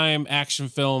crime, action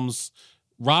films,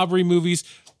 robbery movies.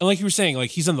 And like you were saying,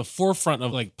 like he's on the forefront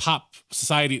of like pop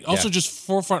society, also just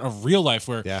forefront of real life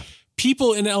where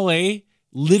people in LA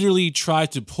literally tried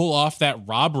to pull off that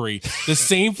robbery the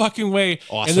same fucking way.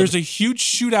 Awesome. And there's a huge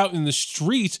shootout in the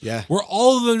street where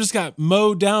all of them just got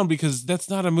mowed down because that's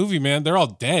not a movie, man. They're all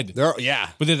dead.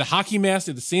 But they're the hockey mask, they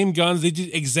had the same guns. They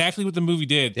did exactly what the movie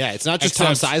did. Yeah, it's not just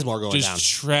Tom Sizemore going down.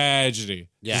 Just tragedy.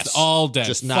 Yes. Just all dead.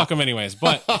 Just Fuck them anyways.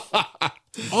 But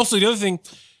also the other thing,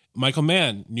 Michael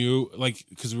Mann knew, like,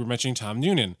 because we were mentioning Tom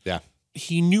Noonan. Yeah.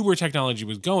 He knew where technology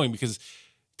was going because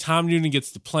Tom Noonan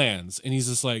gets the plans and he's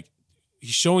just like,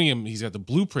 he's showing him, he's got the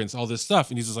blueprints, all this stuff.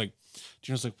 And he's just like,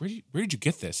 Gino's like, where did you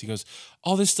get this? He goes,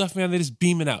 all this stuff, man, they just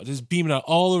beam it out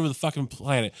all over the fucking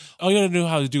planet. All you gotta know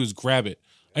how to do is grab it.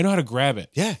 I know how to grab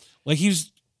it. Yeah. Like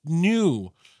he's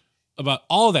knew about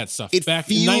all that stuff back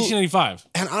in 1995.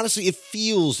 And honestly, it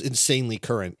feels insanely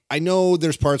current. I know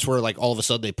there's parts where like all of a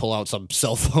sudden they pull out some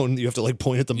cell phone, you have to like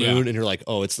point at the moon and you're like,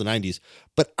 oh, it's the 90s.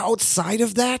 But outside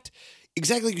of that,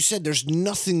 exactly like you said, there's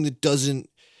nothing that doesn't.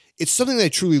 It's something that I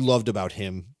truly loved about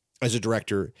him as a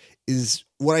director is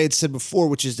what I had said before,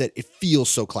 which is that it feels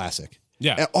so classic.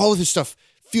 Yeah. And all of his stuff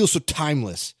feels so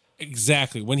timeless.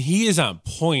 Exactly. When he is on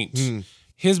point,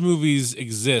 his movies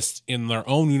exist in their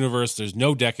own universe. There's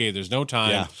no decade. There's no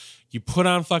time. Yeah. You put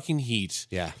on fucking Heat.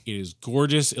 Yeah. It is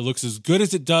gorgeous. It looks as good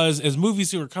as it does as movies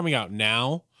that are coming out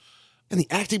now. And the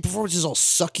acting performances all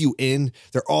suck you in.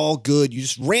 They're all good. You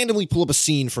just randomly pull up a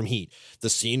scene from Heat. The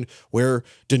scene where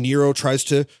De Niro tries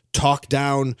to talk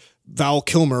down Val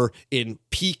Kilmer in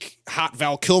peak hot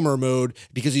Val Kilmer mode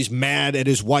because he's mad at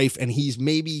his wife and he's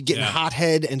maybe getting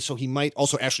hothead. And so he might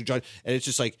also Ashley Judd. And it's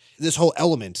just like this whole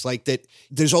element, like that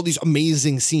there's all these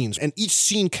amazing scenes and each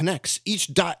scene connects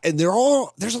and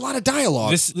there's a lot of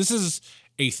dialogue. This is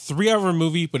a 3-hour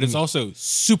movie, but it's also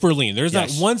super lean. There's not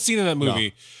one scene in that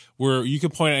movie where you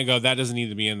could point at and go, that doesn't need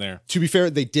to be in there. To be fair,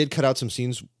 they did cut out some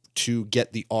scenes to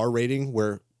get the R rating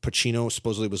where Pacino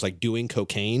supposedly was like doing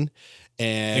cocaine.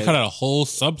 And They cut out a whole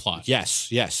subplot.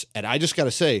 yes. And I just got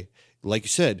to say, like you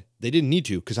said, they didn't need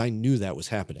to because I knew that was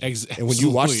happening. And when you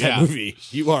watch Absolutely, that yeah. movie,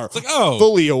 you are like, oh.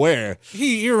 fully aware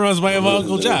He reminds me of my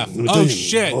Uncle Jeff. Oh,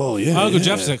 shit. Oh, yeah, my Uncle yeah.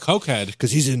 Jeff's a cokehead.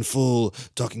 because he's in full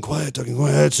talking quiet, talking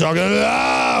loud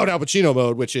Al Pacino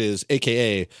mode, which is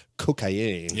AKA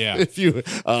cocaine. Yeah. If you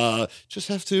just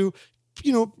have to,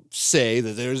 say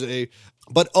that there's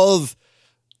but of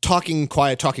talking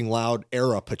quiet, talking loud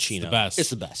era Pacino. It's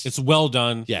the best. It's It's well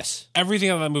done. yes. Everything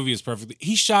on that movie is perfect.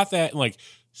 He shot that in like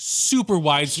super He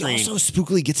widescreen. also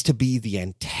spookily gets to be the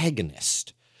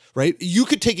antagonist, right? You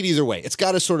could take it either way. It's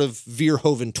got a sort of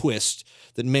Verhoeven twist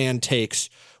that man takes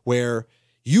where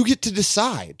you get to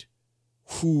decide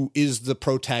who is the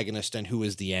protagonist and who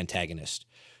is the antagonist.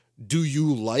 Do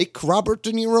you like Robert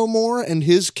De Niro more and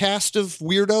his cast of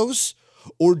weirdos?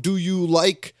 Or do you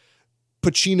like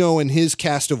Pacino and his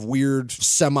cast of weird,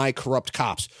 semi-corrupt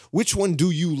cops? Which one do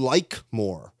you like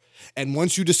more? And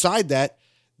once you decide that,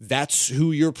 that's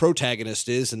who your protagonist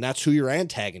is and that's who your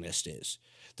antagonist is.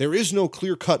 There is no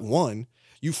clear-cut one.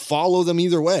 You follow them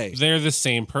either way. They're the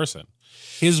same person.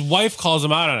 His wife calls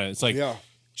him out on it. It's like,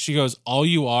 she goes, all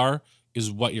you are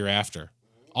is what you're after.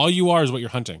 All you are is what you're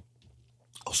hunting.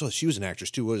 Also, she was an actress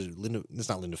too. What is it? Linda? It's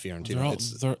not Linda Fiorentino.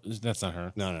 That's not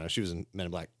her. No. She was in Men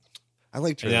in Black. I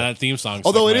liked her. Yeah, that theme song.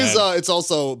 Although it is, it's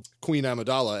also Queen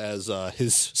Amidala as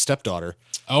his stepdaughter.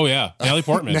 Oh yeah, Natalie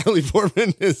Portman. Natalie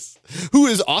Portman who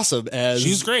is awesome as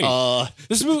She's great.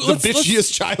 This movie, the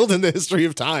bitchiest child in the history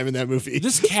of time in that movie.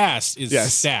 This cast is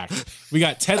Yes. stacked. We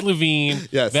got Ted Levine,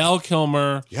 Yes. Val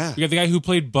Kilmer. Yeah. We got the guy who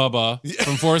played Bubba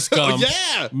from Forrest Gump.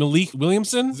 Yeah. Malik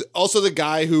Williamson, Also, the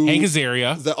guy who Hank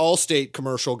Azaria. the Allstate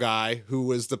commercial guy who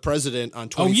was the president on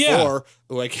 24. yeah.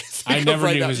 Like I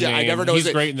never knew his name. I never know He's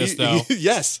his name. great in this, though.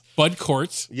 Yes. Bud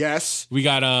Courts. Yes. We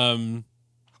got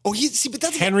But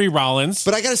that's Henry Rollins.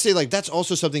 But I gotta say, like, that's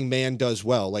also something man does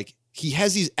well. Like, he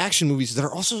has these action movies that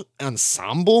are also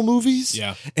ensemble movies.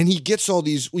 Yeah. And he gets all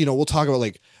these, we'll talk about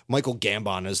like Michael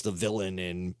Gambon as the villain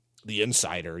in The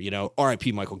Insider,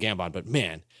 R.I.P. Michael Gambon, but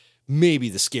man, maybe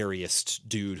the scariest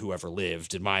dude who ever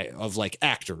lived of like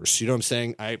actors. You know what I'm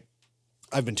saying?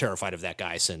 I've been terrified of that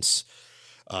guy since,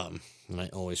 and I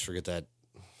always forget that.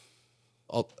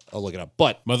 I'll look it up.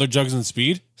 But Mother Jugs and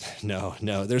Speed. no.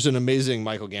 There's an amazing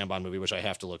Michael Gambon movie, which I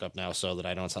have to look up now so that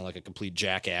I don't sound like a complete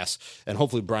jackass. And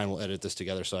hopefully Brian will edit this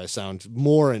together so I sound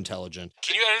more intelligent.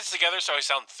 Can you edit this together so I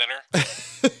sound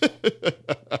thinner?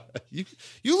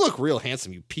 You look real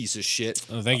handsome, you piece of shit.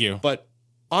 Oh, thank you. But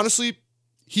honestly,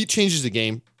 he changes the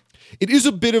game. It is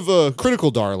a bit of a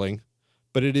critical darling,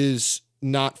 but it is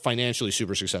not financially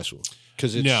super successful.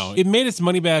 No, it made its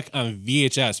money back on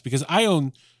VHS because I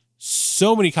own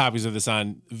so many copies of this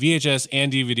on VHS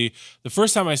and DVD. The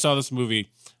first time I saw this movie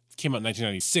it came out in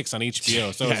 1996 on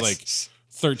HBO, so I was like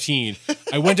 13.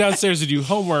 I went downstairs to do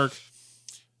homework,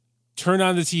 turned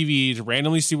on the TV to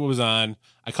randomly see what was on.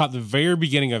 I caught the very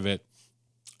beginning of it.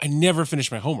 I never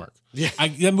finished my homework. Yeah.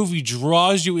 That movie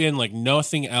draws you in like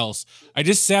nothing else. I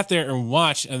just sat there and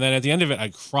watched, and then at the end of it, I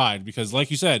cried because, like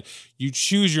you said, you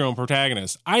choose your own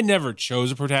protagonist. I never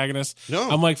chose a protagonist. No.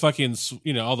 I'm like fucking,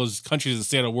 all those countries that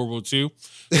stayed out of World War II.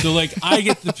 So like, I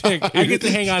get to pick. I get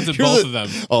to hang on to both of them.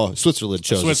 Oh, Switzerland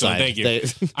chose Switzerland, a side.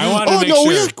 thank you. I wanted to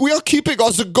make sure. we are keeping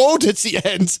us the gold at the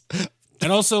end.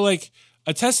 And also, like,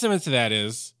 a testament to that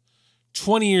is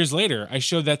 20 years later, I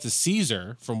showed that to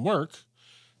Caesar from work.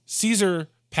 Caesar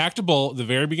packed a bowl at the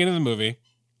very beginning of the movie,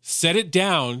 set it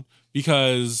down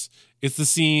because it's the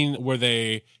scene where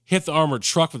they hit the armored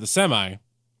truck with a semi.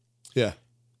 Yeah.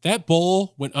 That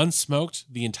bowl went unsmoked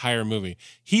the entire movie.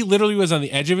 He literally was on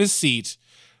the edge of his seat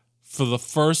for the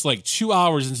first 2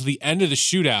 hours until the end of the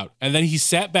shootout. And then he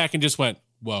sat back and just went,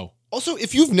 whoa. Also,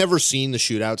 if you've never seen the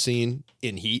shootout scene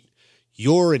in Heat,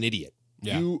 you're an idiot.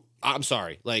 Yeah. I'm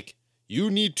sorry. You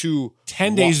need to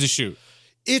 10 days to shoot.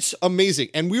 It's amazing.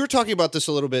 And we were talking about this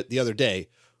a little bit the other day,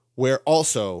 where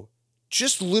also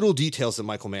just little details that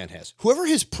Michael Mann has. Whoever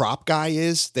his prop guy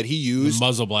is that he used, The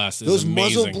muzzle blast is those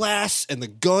amazing. muzzle blasts and the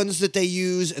guns that they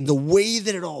use and the way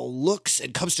that it all looks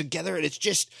and comes together, and it's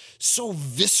just so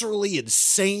viscerally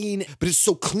insane, but it's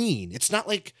so clean. It's not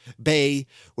like Bay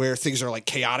where things are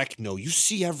chaotic. No, you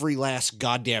see every last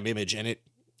goddamn image, and it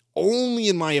only,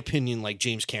 in my opinion,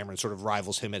 James Cameron sort of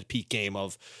rivals him at peak game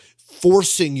of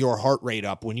forcing your heart rate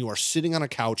up when you are sitting on a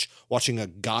couch watching a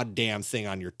goddamn thing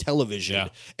on your television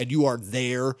and you are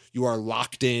there, you are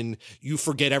locked in, you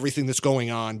forget everything that's going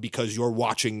on because you're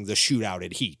watching the shootout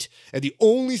at Heat. And the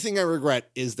only thing I regret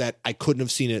is that I couldn't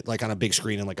have seen it on a big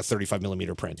screen in a 35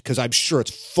 millimeter print because I'm sure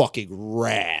it's fucking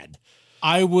rad.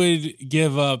 I would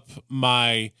give up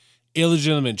my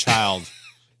illegitimate child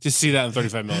to see that in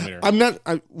 35 millimeter.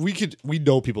 We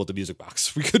know people at the Music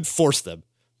Box. We could force them.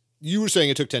 You were saying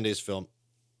it took 10 days to film.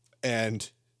 And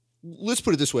let's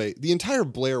put it this way. The entire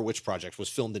Blair Witch Project was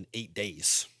filmed in 8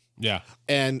 days. Yeah.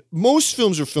 And most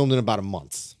films are filmed in about a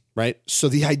month, right? So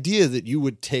the idea that you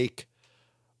would take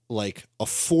like a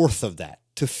fourth of that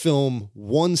to film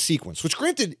one sequence, which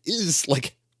granted is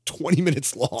like 20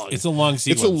 minutes long. It's a long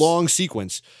sequence. It's a long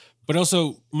sequence. But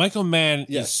also, Michael Mann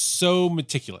is so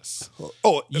meticulous.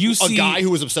 Oh, a guy who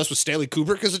was obsessed with Stanley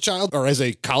Kubrick as a child or as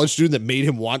a college student that made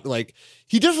him want, like,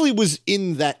 he definitely was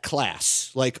in that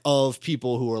class, like, of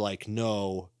people who were like,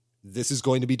 no, this is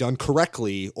going to be done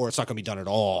correctly or it's not going to be done at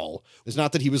all. It's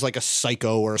not that he was like a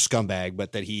psycho or a scumbag,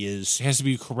 but that he is. It has to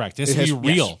be correct. It has to be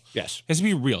real. Yes. It has to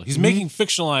be real. He's making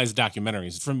fictionalized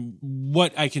documentaries from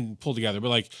what I can pull together, but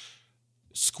like,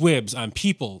 squibs on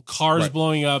people, cars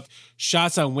blowing up,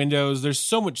 shots on windows. There's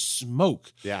so much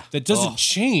smoke that doesn't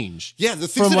change the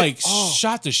things from that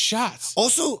shot to shots.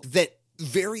 Also, that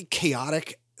very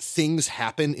chaotic things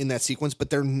happen in that sequence, but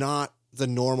they're not the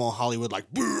normal Hollywood, like,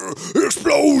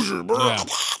 explosion.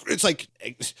 It's like,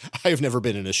 I have never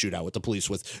been in a shootout with the police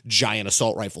with giant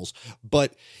assault rifles,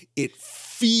 but it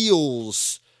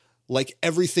feels like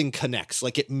everything connects,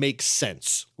 like it makes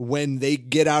sense. When they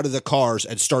get out of the cars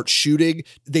and start shooting,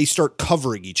 they start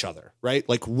covering each other, right?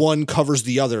 Like one covers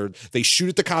the other. They shoot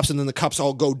at the cops and then the cops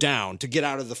all go down to get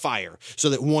out of the fire so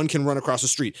that one can run across the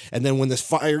street. And then when the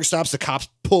fire stops, the cops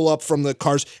pull up from the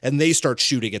cars and they start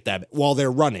shooting at them while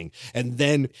they're running. And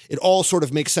then it all sort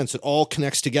of makes sense. It all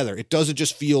connects together. It doesn't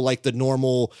just feel like the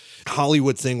normal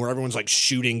Hollywood thing where everyone's like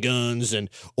shooting guns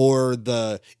or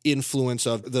the influence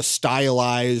of the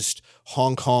stylized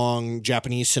Hong Kong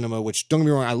Japanese cinema, which don't get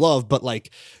me wrong, I love, but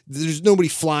like there's nobody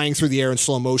flying through the air in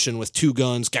slow motion with two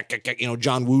guns,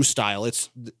 John Woo style. It's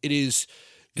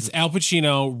Al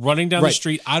Pacino running down the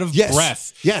street out of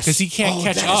breath. Yes. Because he can't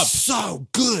catch up. So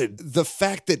good. The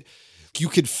fact that you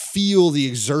could feel the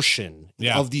exertion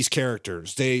of these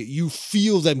characters. You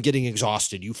feel them getting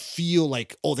exhausted. You feel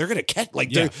like, oh, they're gonna catch,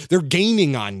 like they're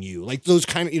gaining on you. Like those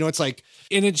kind of, it's like,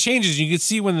 and it changes. You can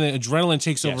see when the adrenaline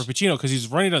takes over Pacino because he's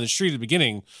running down the street at the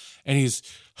beginning and he's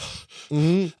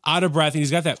out of breath and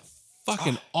he's got that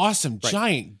fucking awesome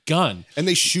giant gun. And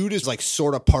they shoot his like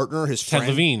sort of partner, his friend.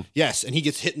 Ted Levine. Yes, and he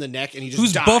gets hit in the neck and he just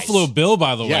Who's dies. Buffalo Bill,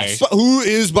 by the way? Who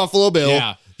is Buffalo Bill?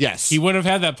 Yeah. Yes. He wouldn't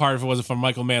have had that part if it wasn't for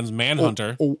Michael Mann's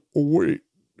Manhunter. Oh, wait.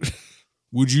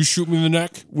 Would you shoot me in the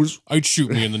neck? I'd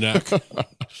shoot me in the neck.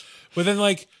 But then,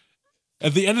 like,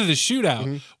 at the end of the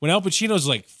shootout, when Al Pacino's,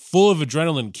 like, full of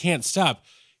adrenaline, can't stop,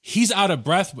 he's out of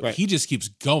breath, but he just keeps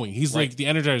going. He's like the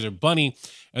Energizer Bunny.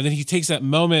 And then he takes that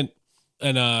moment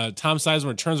and Tom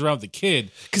Sizemore turns around with the kid.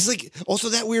 Because, like, also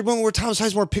that weird moment where Tom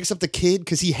Sizemore picks up the kid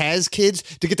because he has kids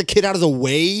to get the kid out of the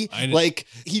way. Like,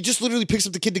 he just literally picks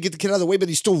up the kid to get the kid out of the way, but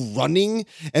he's still running.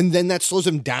 And then that slows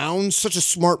him down. Such a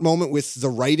smart moment with the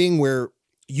writing where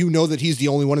you know that he's the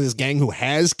only one in this gang who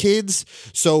has kids.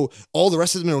 So all the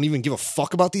rest of them don't even give a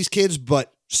fuck about these kids,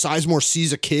 but Sizemore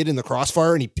sees a kid in the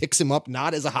crossfire and he picks him up,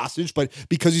 not as a hostage, but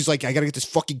because he's like, I gotta get this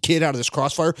fucking kid out of this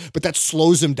crossfire, but that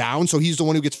slows him down. So he's the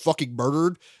one who gets fucking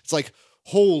murdered. It's like,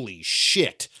 holy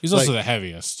shit. He's also the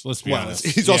heaviest. Let's be honest.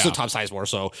 He's also Tom Sizemore.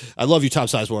 So I love you, Tom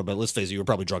Sizemore, but let's face it, you were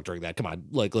probably drunk during that. Come on.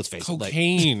 Like, let's face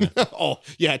it. Oh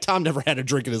yeah. Tom never had a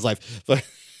drink in his life, but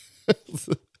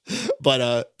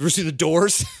ever see The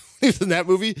Doors in that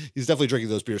movie? He's definitely drinking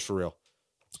those beers for real.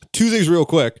 Two things real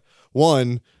quick.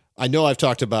 One, I know I've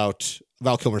talked about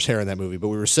Val Kilmer's hair in that movie, but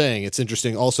we were saying it's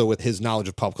interesting also with his knowledge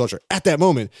of pop culture. At that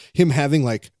moment, him having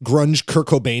like grunge Kurt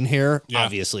Cobain hair,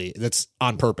 obviously, that's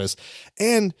on purpose.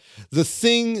 And the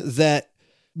thing that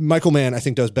Michael Mann, I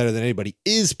think, does better than anybody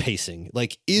is pacing.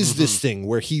 Like, is this thing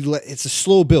where it's a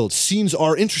slow build. Scenes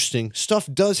are interesting. Stuff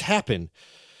does happen,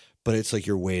 but it's like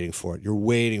you're waiting for it. You're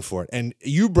waiting for it. And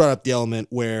you brought up the element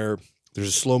where there's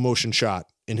a slow motion shot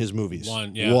in his movies.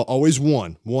 Always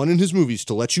one in his movies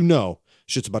to let you know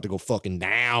shit's about to go fucking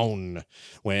down.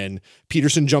 When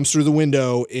Peterson jumps through the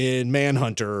window in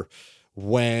Manhunter,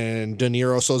 when De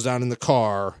Niro slows down in the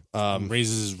car,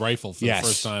 raises his rifle for the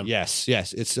first time. Yes.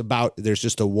 It's about, there's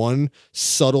just a one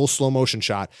subtle slow motion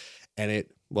shot, and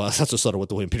well, that's not so subtle with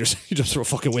the William Peterson. He jumps through a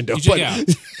fucking window.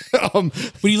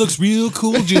 But he looks real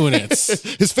cool doing it.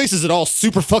 His face isn't all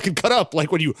super fucking cut up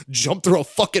like when you jump through a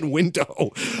fucking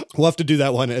window. We'll have to do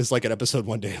that one as like an episode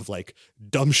one day of like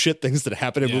dumb shit things that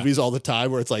happen in movies all the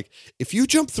time where it's like, if you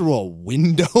jump through a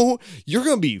window, you're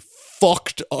going to be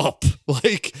fucked up.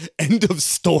 Like, end of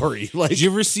story. Like, did you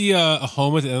ever see a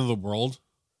Home at the End of the World?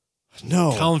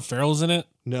 No. Colin Farrell's in it.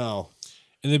 No.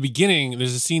 In the beginning,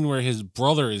 there's a scene where his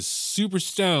brother is super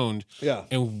stoned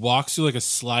and walks through like a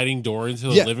sliding door into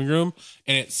the living room,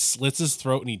 and it slits his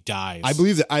throat and he dies. I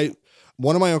believe that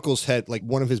one of my uncles had like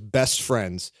one of his best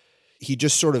friends. He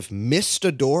just sort of missed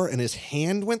a door and his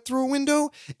hand went through a window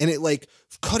and it like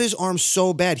cut his arm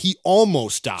so bad he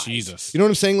almost died. Jesus. You know what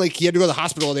I'm saying? Like he had to go to the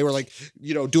hospital and they were like,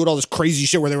 doing all this crazy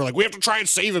shit where they were like, we have to try and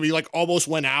save him. He like almost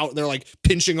went out. They're like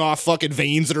pinching off fucking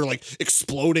veins that are like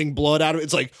exploding blood out of it.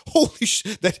 It's like, holy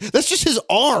shit. That's just his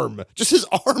arm. Just his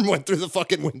arm went through the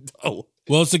fucking window.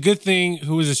 Well, it's a good thing.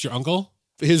 Who is this? Your uncle?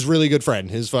 His really good friend.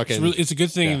 His fucking. It's a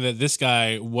good thing that this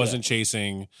guy wasn't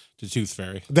chasing the Tooth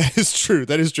Fairy. That is true.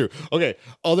 That is true. Okay.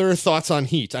 Other thoughts on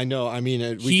Heat? I know. I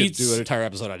mean, we could do an entire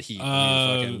episode on Heat.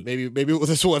 Maybe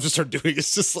this will have to start doing.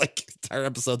 It's just like entire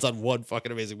episodes on one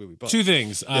fucking amazing movie. But, two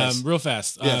things, real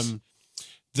fast. Yes.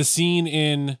 The scene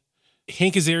in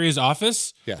Hank Azaria's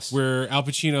office, where Al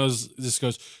Pacino's just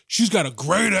goes, "She's got a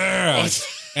great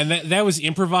ass," and that was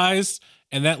improvised.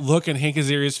 And that look on Hank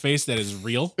Azaria's face, that is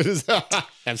real. It is.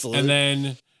 Absolutely. And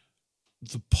then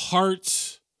the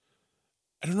part,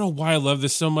 I don't know why I love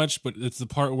this so much, but it's the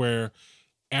part where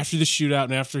after the shootout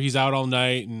and after he's out all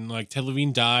night and like Ted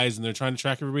Levine dies and they're trying to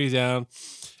track everybody down,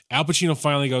 Al Pacino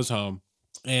finally goes home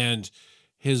and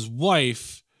his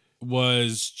wife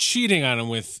was cheating on him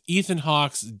with Ethan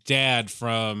Hawke's dad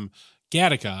from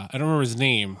Gattaca. I don't remember his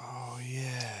name. Oh,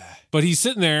 yeah. But he's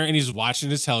sitting there and he's watching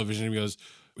his television and he's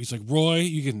like, Roy,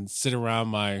 you can sit around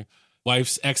my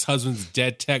wife's ex-husband's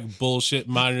dead tech bullshit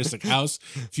modernistic house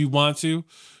if you want to.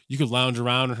 You could lounge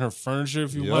around in her furniture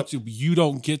if you want to, but you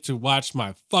don't get to watch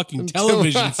my fucking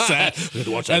television set.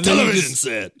 Watch that television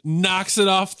set. Knocks it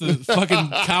off the fucking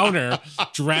counter,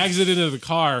 drags it into the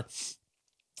car,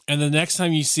 and the next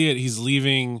time you see it, he's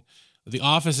leaving the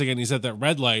office again. He's at that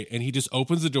red light, and he just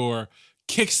opens the door,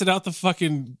 kicks it out the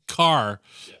fucking car,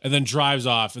 and then drives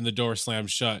off, and the door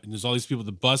slams shut. And there's all these people at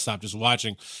the bus stop just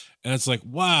watching. And it's like,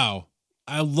 wow,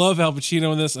 I love Al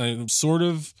Pacino in this. I'm sort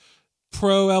of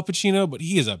pro Al Pacino, but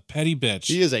he is a petty bitch.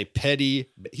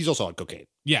 He's also on cocaine.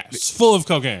 Yeah, it's full of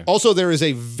cocaine. Also, there is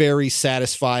a very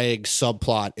satisfying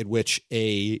subplot in which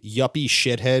a yuppie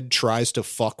shithead tries to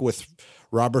fuck with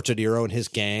Robert De Niro and his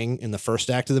gang in the first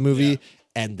act of the movie,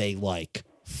 and they like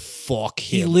fuck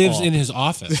him. He lives up. in his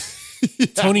office.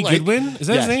 Tony Goodwin? Is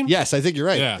that his name? Yes, I think you're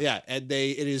right. Yeah. And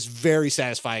it is very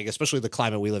satisfying, especially the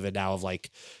climate we live in now of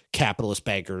like capitalist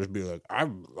bankers being like,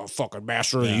 I'm a fucking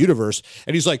master of the universe.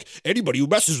 And he's like, anybody who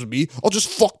messes with me, I'll just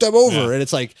fuck them over. Yeah. And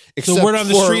it's like, the word on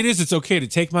the street is it's okay to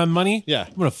take my money. Yeah.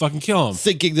 I'm going to fucking kill him.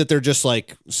 Thinking that they're just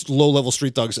like low level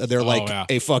street thugs and they're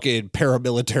a fucking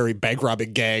paramilitary bank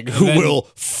robbing gang who will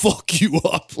fuck you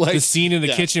up. Like the scene in the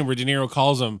kitchen where De Niro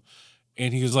calls him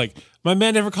and he was like, my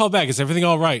man never called back. Is everything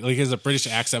all right? Like he has a British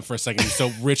accent for a second. He's so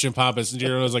rich and pompous. And De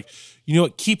Niro was like, you know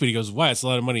what? Keep it. He goes, why? It's a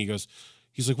lot of money.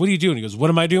 He's like, what are you doing? He goes,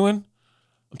 what am I doing?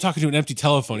 I'm talking to an empty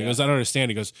telephone. He goes, I don't understand.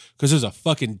 He goes, because there's a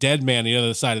fucking dead man on the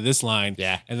other side of this line.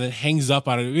 Yeah. And then hangs up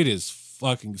on it. It is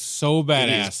fucking so badass.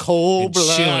 It is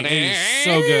cold-blooded. It is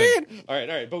so good. All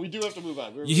right. But we do have to move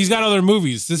on. He's got other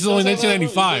movies. This is only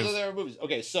 1995. Other movies.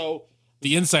 Okay, so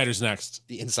The Insider's next.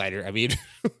 The Insider. I mean,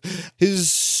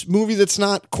 his movie that's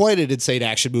not quite an insane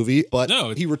action movie, but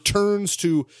he returns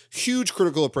to huge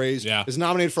critical praise. Yeah. Is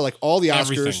nominated for like all the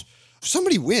Oscars. Everything.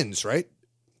 Somebody wins, right?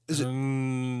 Is it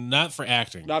not for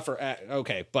acting? Not for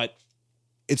okay, but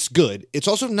it's good. It's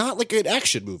also not like an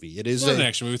action movie. It is not an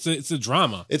action movie. It's a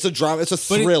drama. It's a drama. It's a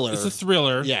thriller. It's a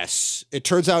thriller. Yes. It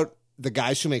turns out the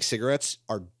guys who make cigarettes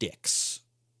are dicks,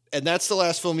 and that's the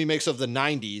last film he makes of the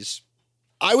 90s.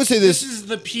 I would say this is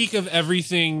the peak of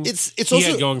everything it's he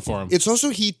also, had going for him. It's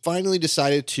also he finally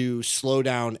decided to slow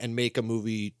down and make a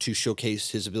movie to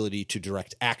showcase his ability to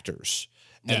direct actors.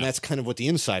 And that's kind of what The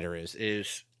Insider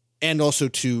is and also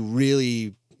to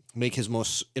really make his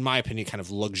most, in my opinion, kind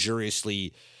of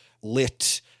luxuriously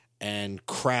lit and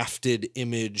crafted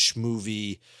image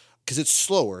movie because it's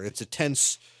slower. It's a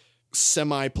tense,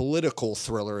 semi-political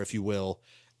thriller, if you will.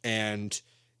 And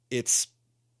it's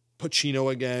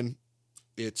Pacino again.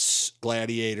 It's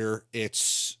Gladiator.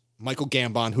 It's Michael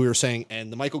Gambon, who we were saying.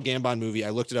 And the Michael Gambon movie, I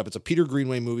looked it up. It's a Peter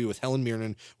Greenaway movie with Helen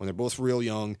Mirren when they're both real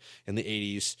young in the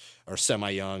 80s or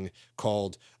semi-young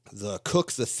called The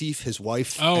Cook, the Thief, His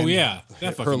Wife. Oh, yeah.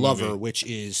 Her Lover, which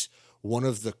is one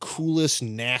of the coolest,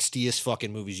 nastiest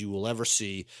fucking movies you will ever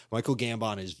see. Michael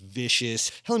Gambon is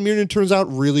vicious. Helen Mirren turns out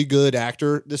really good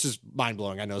actor. This is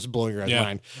mind-blowing. I know it's blowing your guys'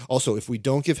 mind. Also, if we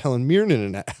don't give Helen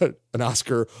Mirren an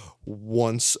Oscar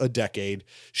once a decade,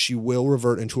 she will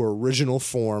revert into her original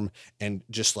form and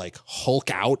just like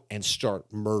Hulk out and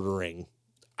start murdering.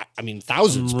 I mean,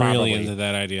 thousands I'm probably. really into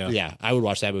that idea. Yeah, I would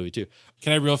watch that movie too.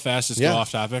 Can I real fast just Yeah. go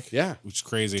off topic? Yeah. Which is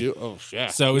crazy. Dude, oh yeah.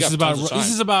 So We this got is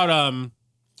tons of time. about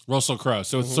Russell Crowe.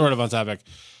 So it's sort of on topic.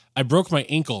 I broke my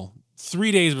ankle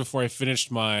 3 days before I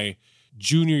finished my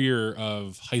junior year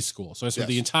of high school. So I spent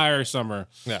Yes. the entire summer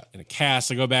Yeah. in a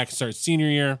cast. I go back and start senior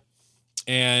year,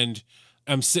 and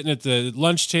I'm sitting at the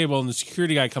lunch table, and the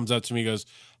security guy comes up to me and goes,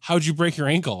 "How'd you break your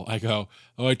ankle?" I go,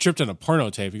 "Oh, I tripped on a porno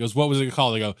tape." He goes, "What was it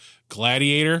called?" I go,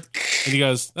 "Gladiator." And he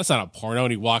goes, "That's not a porno."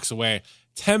 And he walks away.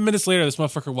 10 minutes later, this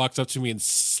motherfucker walks up to me and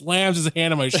slams his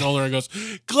hand on my shoulder and goes,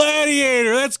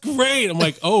 "Gladiator, that's great." I'm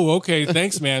like, "Oh, okay,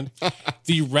 thanks, man."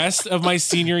 The rest of my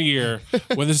senior year,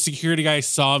 when the security guy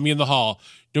saw me in the hall,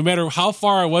 no matter how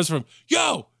far I was from,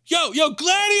 yo,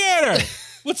 Gladiator,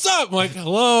 what's up? I'm like,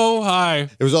 "Hello, hi."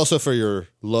 It was also for your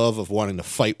love of wanting to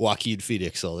fight Joaquin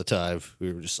Phoenix all the time.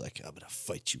 We were just like, I'm going to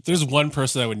fight you. There's one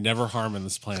person I would never harm on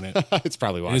this planet. It's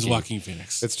probably It Joaquin. is Joaquin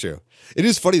Phoenix. It's true. It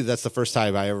is funny that's the first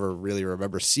time I ever really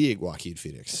remember seeing Joaquin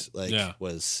Phoenix. Yeah.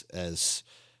 Was as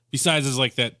Besides, is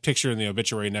like that picture in the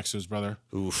obituary next to his brother.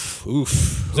 oof.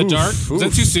 Is that dark? Is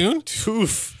that too soon?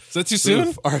 Oof. Is that too soon?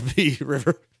 Oof. R.B.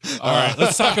 River. All right,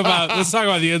 let's talk about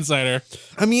The Insider.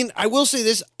 I mean, I will say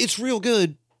this: it's real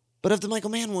good, but of the Michael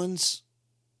Mann ones,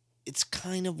 it's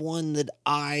kind of one that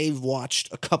I've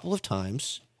watched a couple of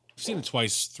times. I've seen it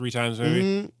twice, 3 times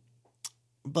maybe.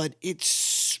 But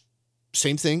it's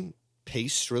same thing,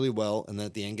 paced really well, and then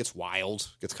at the end gets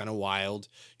kind of wild.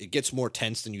 It gets more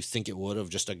tense than you think it would of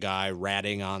just a guy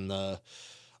ratting on the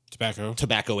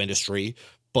tobacco industry.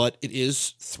 But it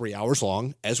is 3 hours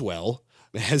long as well.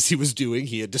 As he was doing,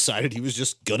 he had decided he was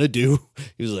just gonna do.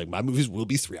 He was like, my movies will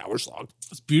be 3 hours long.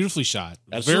 It's beautifully shot.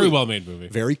 Absolutely. Very well made movie.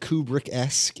 Very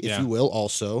Kubrick-esque, if Yeah. you will,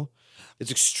 also.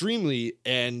 It's extremely,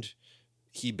 and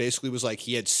he basically was like,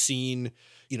 he had seen,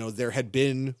 there had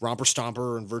been Romper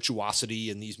Stomper and Virtuosity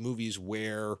in these movies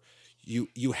where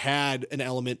you had an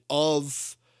element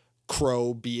of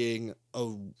Crowe being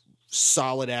a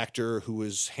solid actor who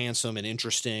was handsome and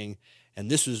interesting. And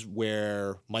this is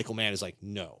where Michael Mann is like,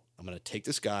 no, I'm going to take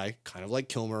this guy, kind of like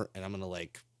Kilmer, and I'm going to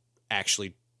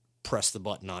actually press the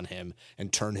button on him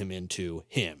and turn him into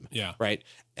him. Yeah. Right.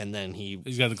 And then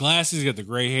He's got the glasses, he's got the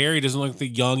gray hair. He doesn't look like the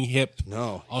young, hip,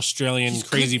 Australian he's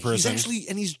crazy good. person.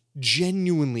 He's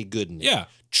genuinely good in it. Yeah.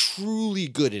 Truly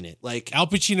good in it. Like, Al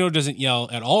Pacino doesn't yell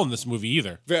at all in this movie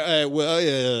either.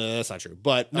 that's not true.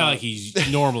 But Not like he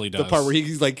normally does. the part where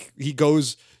he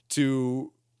goes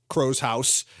to Crowe's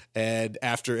house and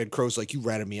Crowe's like, you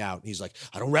ratted me out. And he's like,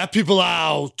 I don't rat people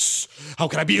out. How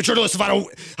can I be a journalist if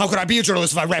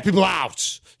I rat people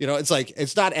out? It's like,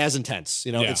 it's not as intense.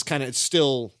 Yeah. It's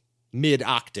still mid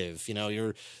octave.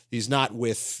 He's not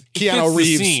with It fits Keanu the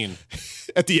Reeves scene.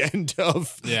 at the end of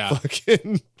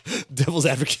fucking Devil's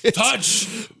Advocate.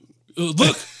 Touch.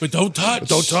 Look, but don't touch.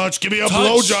 Don't touch. Give me a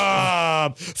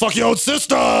blowjob. Fuck your own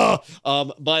sister.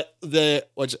 But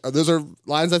those are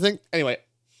lines, I think. Anyway.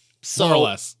 So,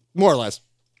 more or less.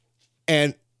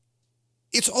 And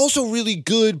it's also really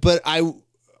good, but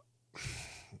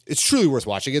it's truly worth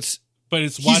watching. He's in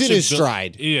his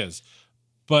stride. It is.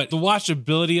 But the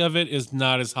watchability of it is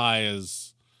not as high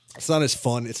as... It's not as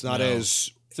fun. It's not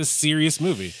as... It's a serious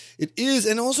movie. It is.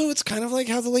 And also it's kind of like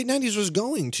how the late 90s was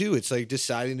going, too. It's like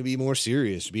deciding to be more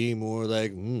serious, being more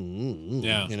like...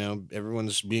 Yeah.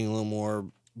 Everyone's being a little more...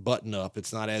 button up.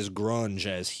 It's not as grunge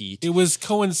as Heat. It was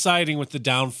coinciding with the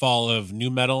downfall of nu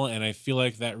metal, and I feel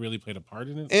like that really played a part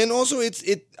in it. And also,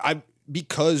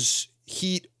 because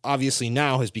Heat obviously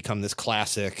now has become this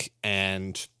classic,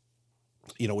 and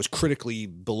was critically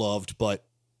beloved, but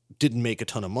didn't make a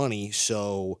ton of money.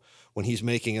 So when he's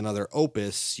making another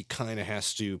opus, he kind of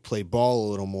has to play ball a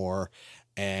little more.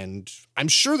 And I'm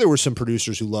sure there were some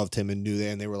producers who loved him and knew that,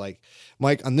 and they were like,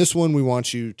 Mike, on this one, we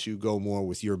want you to go more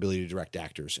with your ability to direct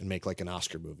actors and make like an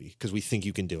Oscar movie because we think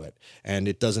you can do it. And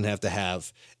it doesn't have to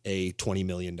have a $20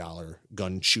 million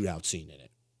gun shootout scene in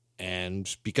it.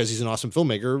 And because he's an awesome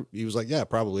filmmaker, he was like, yeah,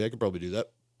 probably. I could probably do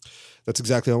that. That's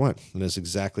exactly how it went. And that's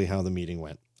exactly how the meeting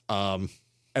went.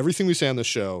 Everything we say on the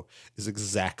show is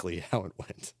exactly how it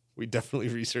went. We definitely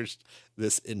researched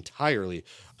this entirely.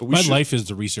 But My life is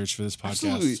the research for this podcast.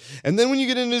 Absolutely. And then when you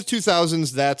get into the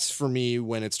 2000s, that's for me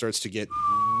when it starts to get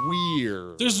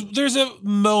weird. There's a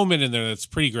moment in there that's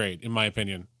pretty great, in my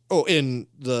opinion. Oh, in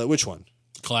the which one?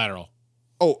 Collateral.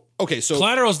 Oh, okay. So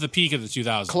Collateral is the peak of the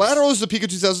 2000s. Collateral is the peak of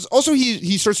 2000s. Also,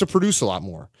 he starts to produce a lot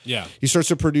more. Yeah. He starts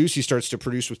to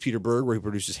produce with Peter Berg, where he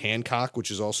produces Hancock, which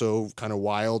is also kind of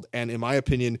wild. And in my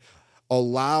opinion,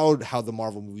 allowed how the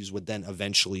Marvel movies would then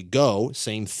eventually go.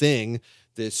 Same thing,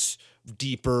 this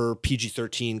deeper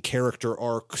PG-13 character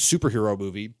arc superhero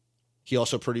movie. He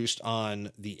also produced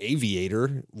on The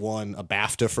Aviator, won a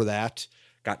BAFTA for that,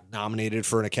 got nominated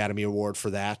for an Academy Award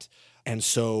for that. And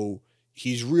so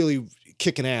he's really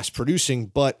kicking ass producing,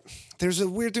 but there's a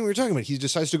weird thing we were talking about. He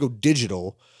decides to go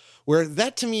digital, where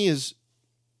that to me is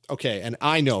okay. And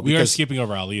I know we are skipping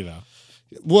over Ali though.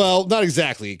 Well, not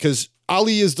exactly, because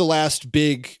Ali is the last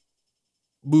big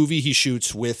movie he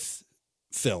shoots with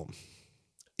film.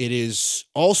 It is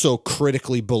also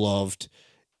critically beloved.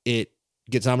 It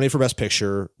gets nominated for Best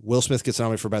Picture. Will Smith gets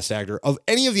nominated for Best Actor. Of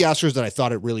any of the Oscars that I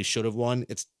thought it really should have won,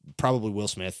 it's probably Will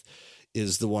Smith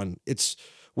is the one. It's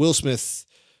Will Smith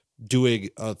doing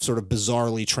a sort of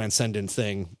bizarrely transcendent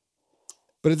thing.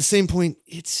 But at the same point,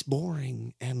 it's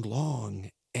boring and long.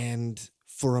 And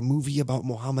for a movie about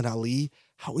Muhammad Ali,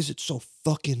 how is it so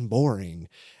fucking boring?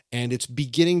 And it's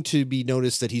beginning to be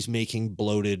noticed that he's making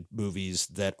bloated movies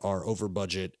that are over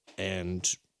budget and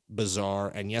bizarre.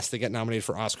 And yes, they get nominated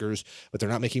for Oscars, but they're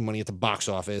not making money at the box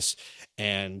office.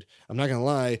 And I'm not going to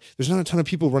lie, there's not a ton of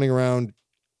people running around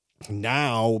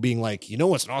now being like, you know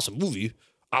what's an awesome movie?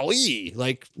 Ali.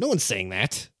 Like, no one's saying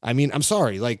that. I mean, I'm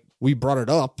sorry. Like, we brought it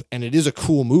up and it is a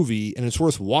cool movie and it's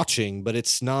worth watching, but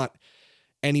it's not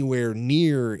anywhere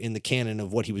near in the canon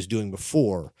of what he was doing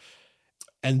before.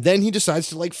 And then he decides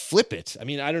to like flip it. I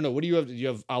mean, I don't know. What do you have? Do you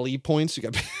have Ali points? You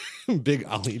got big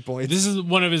Ali points. This is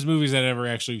one of his movies that I never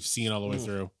actually seen all the way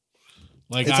through.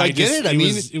 Like, I get it. I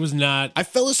mean, it was not. I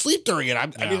fell asleep during it. I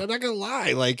mean, I'm not gonna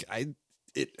lie. Like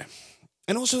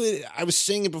and also I was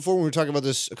saying it before when we were talking about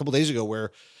this a couple days ago,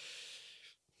 where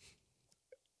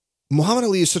Muhammad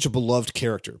Ali is such a beloved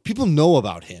character. People know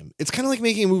about him. It's kind of like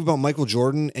making a movie about Michael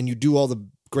Jordan and you do all the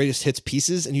greatest hits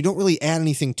pieces and you don't really add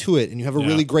anything to it. And you have a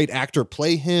really great actor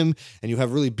play him and you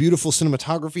have really beautiful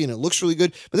cinematography and it looks really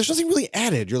good, but there's nothing really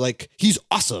added. You're like, he's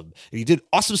awesome. And he did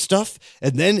awesome stuff.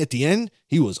 And then at the end,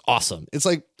 he was awesome. It's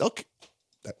like, okay,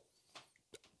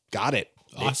 got it.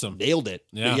 Awesome. Nailed it.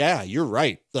 Yeah. Yeah, you're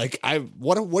right. Like,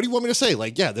 what do you want me to say?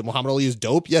 Like, yeah, that Muhammad Ali is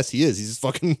dope. Yes, he is. He's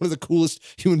fucking one of the coolest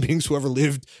human beings who ever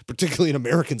lived, particularly in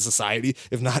American society,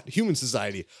 if not human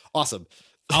society. Awesome.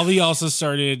 Ali also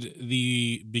started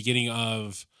the beginning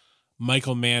of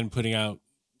Michael Mann putting out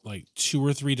like 2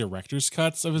 or 3 director's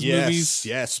cuts of his movies.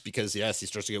 Yes, because he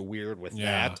starts to get weird with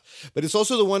that. But it's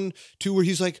also the one too where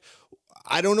he's like,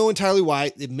 I don't know entirely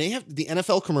why. It may have the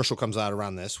NFL commercial comes out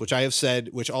around this, which I have said,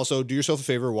 which also do yourself a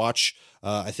favor, watch.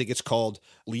 I think it's called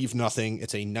Leave Nothing.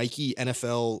 It's a Nike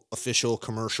NFL official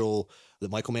commercial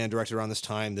that Michael Mann directed around this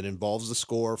time that involves the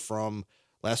score from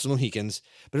Last of the Mohicans,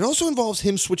 but it also involves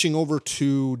him switching over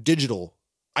to digital.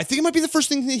 I think it might be the first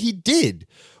thing that he did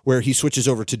where he switches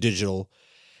over to digital.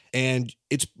 And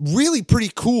it's really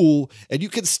pretty cool. And you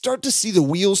can start to see the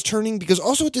wheels turning because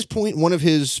also at this point, one of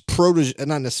his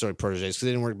not necessarily proteges because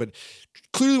they didn't work, but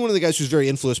clearly one of the guys who's very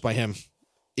influenced by him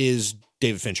is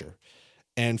David Fincher.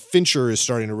 And Fincher is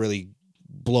starting to really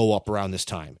blow up around this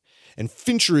time. And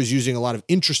Fincher is using a lot of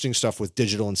interesting stuff with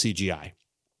digital and CGI.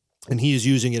 And he is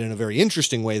using it in a very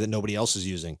interesting way that nobody else is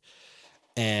using.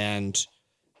 And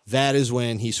that is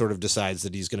when he sort of decides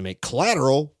that he's going to make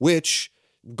Collateral, which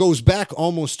goes back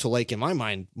almost to, like, in my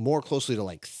mind, more closely to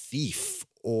like Thief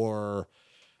or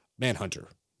Manhunter,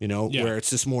 where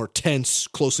it's this more tense,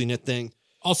 closely knit thing.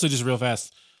 Also, just real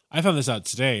fast, I found this out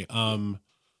today.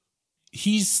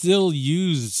 He still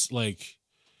used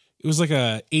it was like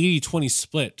a 80-20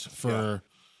 split for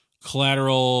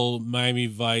Collateral, Miami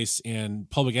Vice, and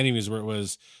Public Enemies, where it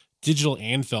was digital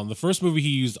and film. The first movie he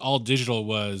used all digital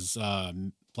was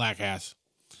Black Hat,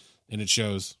 and it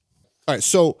shows. All right,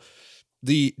 so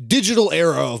the digital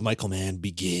era of Michael Mann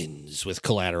begins with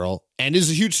Collateral and is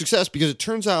a huge success because it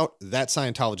turns out that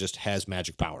Scientologist has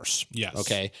magic powers. Yes.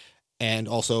 Okay. And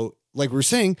also, like we were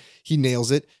saying, he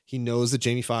nails it. He knows that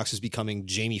Jamie Foxx is becoming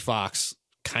Jamie Foxx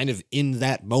kind of in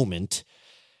that moment.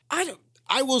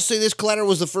 I will say this, Collateral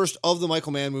was the first of the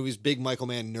Michael Mann movies, big Michael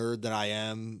Mann nerd that I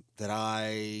am, that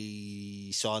I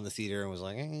saw in the theater and was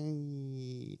like, I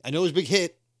know it was a big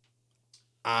hit.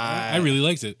 I really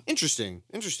liked it. Interesting.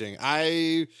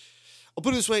 I'll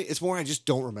put it this way. It's more, I just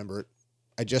don't remember it.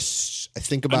 I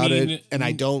think about it and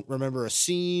I don't remember a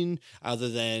scene other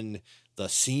than the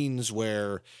scenes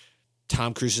where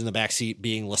Tom Cruise is in the backseat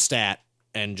being Lestat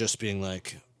and just being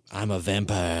like, I'm a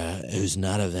vampire who's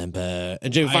not a vampire.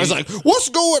 And Jamie Foxx is like, what's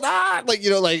going on? Like,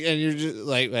 and you're just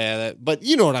like, but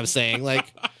you know what I'm saying?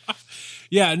 Like,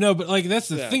 yeah, no, but like, that's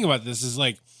the thing about this is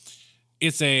like,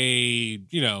 it's a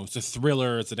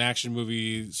thriller, it's an action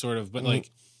movie sort of, but like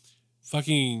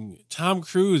fucking Tom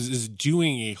Cruise is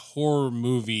doing a horror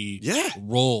movie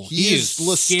role. He is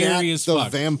Lestat, scary as the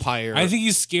fuck. vampire. I think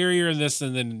he's scarier in this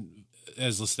than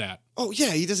as Lestat. Oh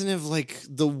yeah, he doesn't have like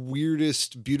the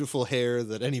weirdest beautiful hair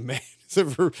that any man has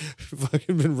ever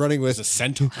fucking been running with. He's a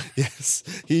centaur. Yes,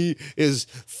 he is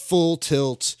full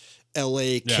tilt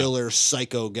LA killer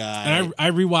psycho guy. And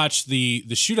I rewatched the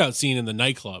shootout scene in the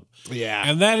nightclub. Yeah.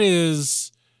 And that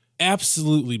is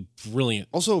absolutely brilliant.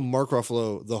 Also, Mark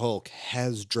Ruffalo, the Hulk,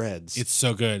 has dreads. It's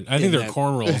so good. I think they're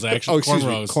cornrows, actually. Oh, excuse me.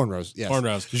 Cornrows. Cornrows, yes.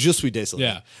 Cornrows. Je suis désolé.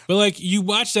 Yeah. But like you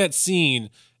watch that scene,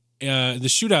 the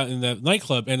shootout in the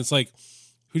nightclub, and it's like,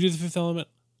 who did The Fifth Element?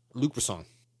 Luc Besson.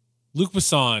 Luc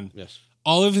Besson. Yes.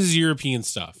 All of his European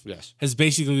stuff Yes. has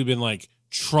basically been like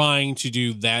trying to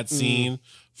do that scene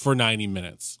for 90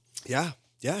 minutes. Yeah.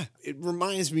 Yeah. It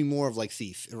reminds me more of like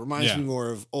Thief. It reminds me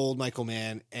more of old Michael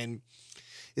Mann. And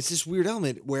it's this weird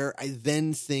element where I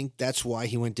then think that's why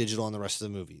he went digital on the rest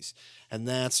of the movies. And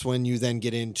that's when you then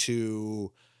get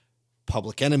into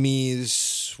Public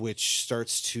Enemies, which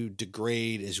starts to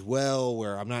degrade as well,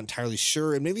 where I'm not entirely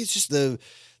sure. And maybe it's just the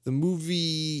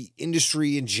movie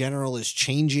industry in general is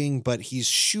changing, but he's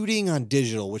shooting on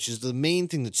digital, which is the main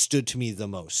thing that stood to me the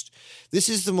most. This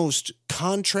is the most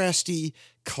contrasty,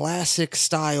 classic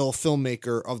style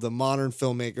filmmaker of the modern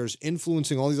filmmakers,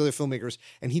 influencing all these other filmmakers,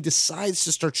 and he decides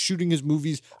to start shooting his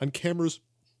movies on cameras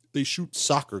they shoot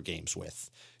soccer games with.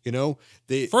 You know,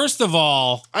 First of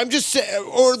all, I'm just saying,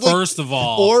 or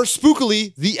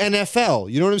spookily, the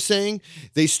NFL. You know what I'm saying?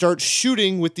 They start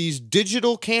shooting with these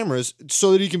digital cameras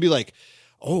so that he can be like,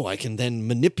 oh, I can then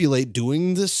manipulate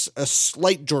doing this, a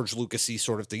slight George Lucas-y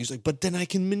sort of thing. He's like, but then I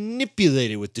can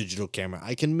manipulate it with digital camera.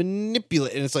 I can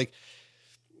manipulate, and it's like,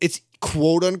 it's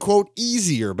quote unquote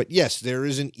easier. But yes, there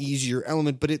is an easier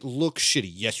element, but it looks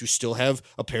shitty. Yes, you still have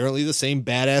apparently the same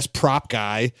badass prop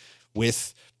guy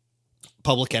with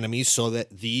Public Enemies, so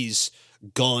that these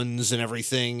guns and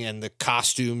everything and the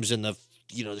costumes and the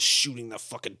shooting the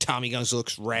fucking Tommy guns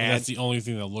looks rad. That's the only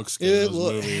thing that looks good in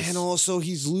those movies. And also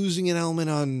he's losing an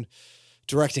element on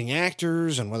directing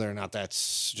actors, and whether or not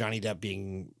that's Johnny Depp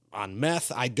being on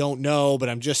meth, I don't know, but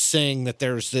I'm just saying that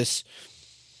there's this.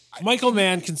 Michael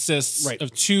Mann consists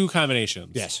of two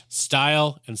combinations. Yes.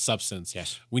 Style and substance.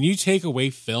 Yes. When you take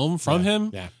away film from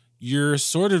him, you're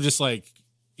sort of just like,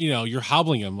 you're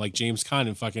hobbling him like James Caan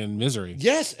in fucking Misery.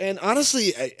 Yes, and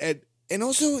honestly, and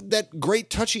also that great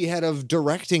touch he had of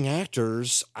directing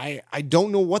actors, I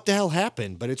don't know what the hell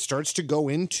happened, but it starts to go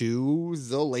into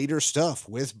the later stuff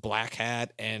with Black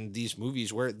Hat and these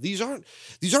movies where these aren't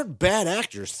bad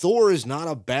actors. Thor is not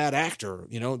a bad actor,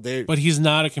 but he's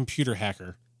not a computer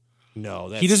hacker. No,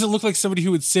 he doesn't look like somebody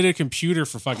who would sit at a computer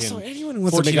for fucking. So anyone who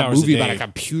wants to make a movie about a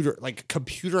computer, like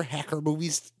computer hacker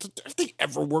movies, have they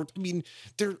ever worked? I mean,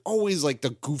 they're always like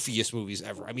the goofiest movies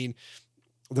ever. I mean,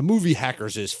 the movie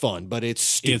Hackers is fun, but it's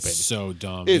stupid. It's so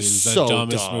dumb. It's so the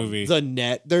dumbest dumb. movie. The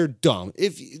Net, they're dumb.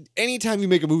 Anytime you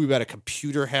make a movie about a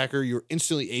computer hacker, you're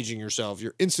instantly aging yourself.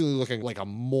 You're instantly looking like a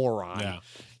moron. Yeah.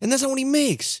 And that's not what he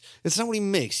makes. That's not what he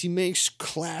makes. He makes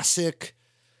classic,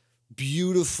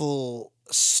 beautiful,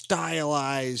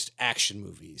 stylized action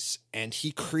movies, and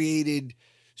he created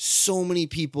so many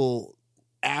people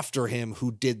after him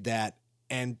who did that,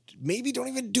 and maybe don't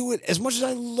even do it as much as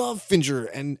I love Fincher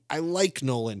and I like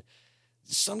Nolan.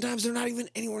 Sometimes they're not even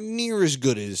anywhere near as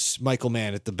good as Michael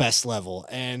Mann at the best level.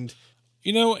 And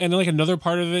and like another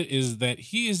part of it is that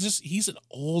he's an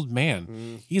old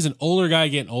man. He's an older guy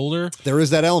getting older. There is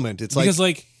that element. It's because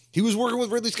like he was working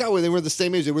with Ridley Scott when they were the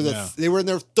same age. They were in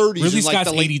their 30s. Ridley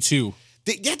Scott's 82.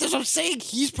 Yeah, that's what I'm saying.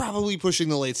 He's probably pushing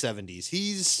the late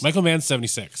 70s. Michael Mann's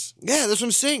 76. Yeah, that's what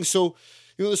I'm saying. So,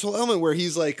 this whole element where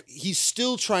he's like, he's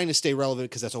still trying to stay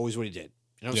relevant because that's always what he did.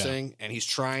 You know what I'm saying? And he's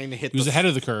trying to hit. He was ahead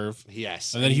of the curve.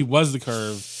 Yes. And then he was the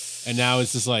curve. And now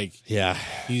it's just like,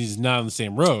 he's not on the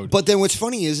same road. But then what's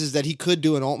funny is that he could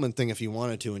do an Altman thing if he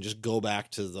wanted to and just go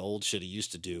back to the old shit he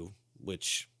used to do,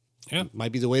 which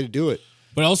might be the way to do it.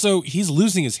 But also, he's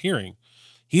losing his hearing.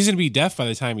 He's going to be deaf by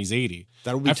the time he's 80.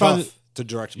 That would be tough to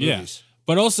direct movies.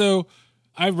 But also,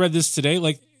 I read this today,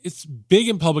 like, it's big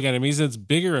in Public Enemies and it's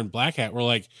bigger in Black Hat, where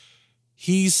like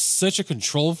he's such a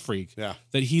control freak that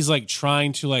he's like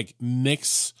trying to like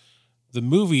mix the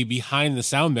movie behind the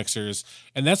sound mixers,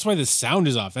 and that's why the sound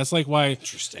is off. That's like why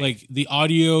like the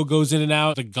audio goes in and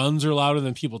out, the guns are louder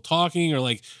than people talking, or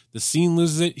like the scene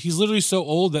loses it. He's literally so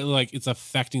old that like it's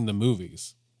affecting the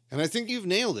movies. And I think you've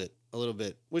nailed it a little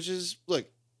bit, which is, look,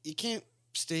 you can't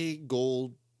stay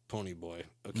gold pony boy,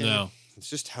 okay? No. It's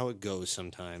just how it goes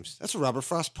sometimes. That's a Robert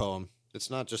Frost poem. It's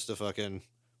not just a fucking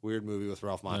weird movie with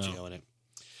Ralph Macchio in it.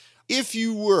 If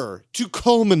you were to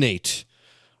culminate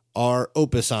our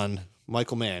opus on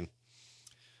Michael Mann,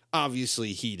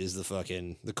 obviously Heat is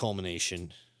the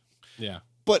culmination. Yeah.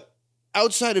 But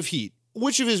outside of Heat,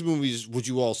 Which of his movies would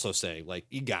you also say, like,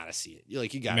 you gotta see it?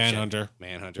 You gotta Manhunter. check it.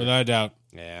 Manhunter. Without a doubt.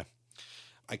 Yeah.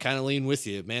 I kind of lean with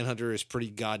you. Manhunter is pretty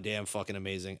goddamn fucking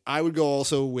amazing. I would go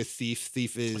also with Thief.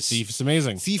 Thief is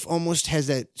amazing. Thief almost has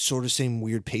that sort of same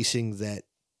weird pacing that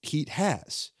Heat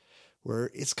has,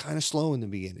 where it's kind of slow in the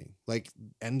beginning.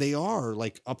 And they are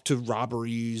up to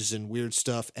robberies and weird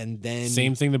stuff. And then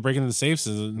same thing, the breaking the safes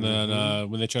and then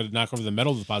when they try to knock over the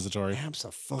metal depository.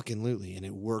 Absolutely. And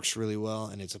it works really well.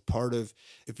 And it's a part of,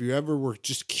 if you ever were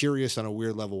just curious on a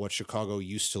weird level what Chicago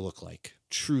used to look like,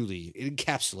 truly, it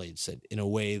encapsulates it in a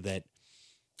way that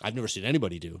I've never seen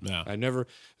anybody do. Yeah. I've never,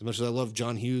 as much as I love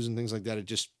John Hughes and things like that,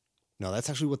 that's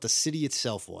actually what the city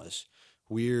itself was.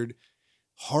 Weird,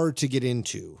 hard to get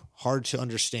into, hard to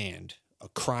understand. A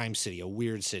crime city, a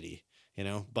weird city,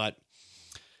 but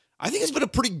I think it's been a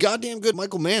pretty goddamn good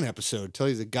Michael Mann episode, tell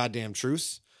you the goddamn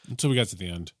truth. Until we got to the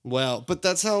end. Well, but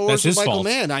that's how it works with his Michael fault.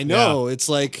 Mann. I know. Yeah. It's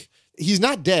like, he's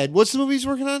not dead. What's the movie he's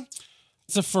working on?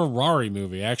 It's a Ferrari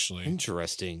movie, actually.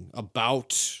 Interesting.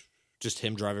 About just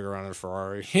him driving around in a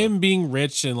Ferrari. Him being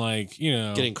rich and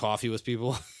getting coffee with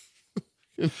people.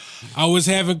 I was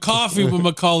having coffee with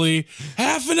Macaulay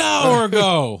half an hour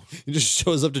ago. He just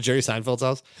shows up to Jerry Seinfeld's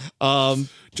house.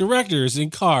 Directors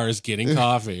in cars getting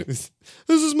coffee. This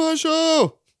is my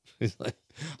show. He's like,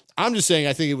 I'm just saying,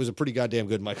 I think it was a pretty goddamn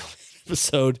good Michael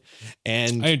episode.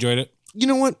 And I enjoyed it. You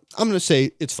know what? I'm going to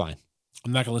say it's fine.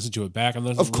 I'm not going to listen to it back. I'm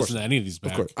not going to listen to any of these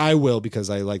back. Of course. I will,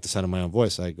 because I like the sound of my own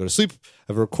voice. I go to sleep. I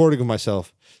have a recording of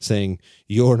myself saying,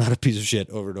 "You're not a piece of shit,"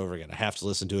 over and over again. I have to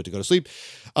listen to it to go to sleep.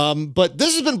 But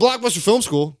this has been Blockbuster Film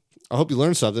School. I hope you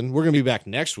learned something. We're going to be back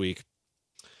next week.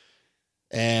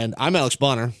 And I'm Alex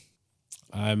Bonner.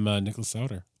 I'm Nicholas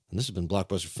Sauter. And this has been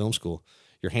Blockbuster Film School.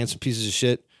 You're handsome pieces of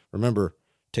shit. Remember,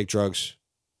 take drugs,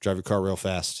 drive your car real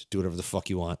fast, do whatever the fuck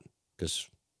you want, because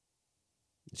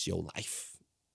it's your life.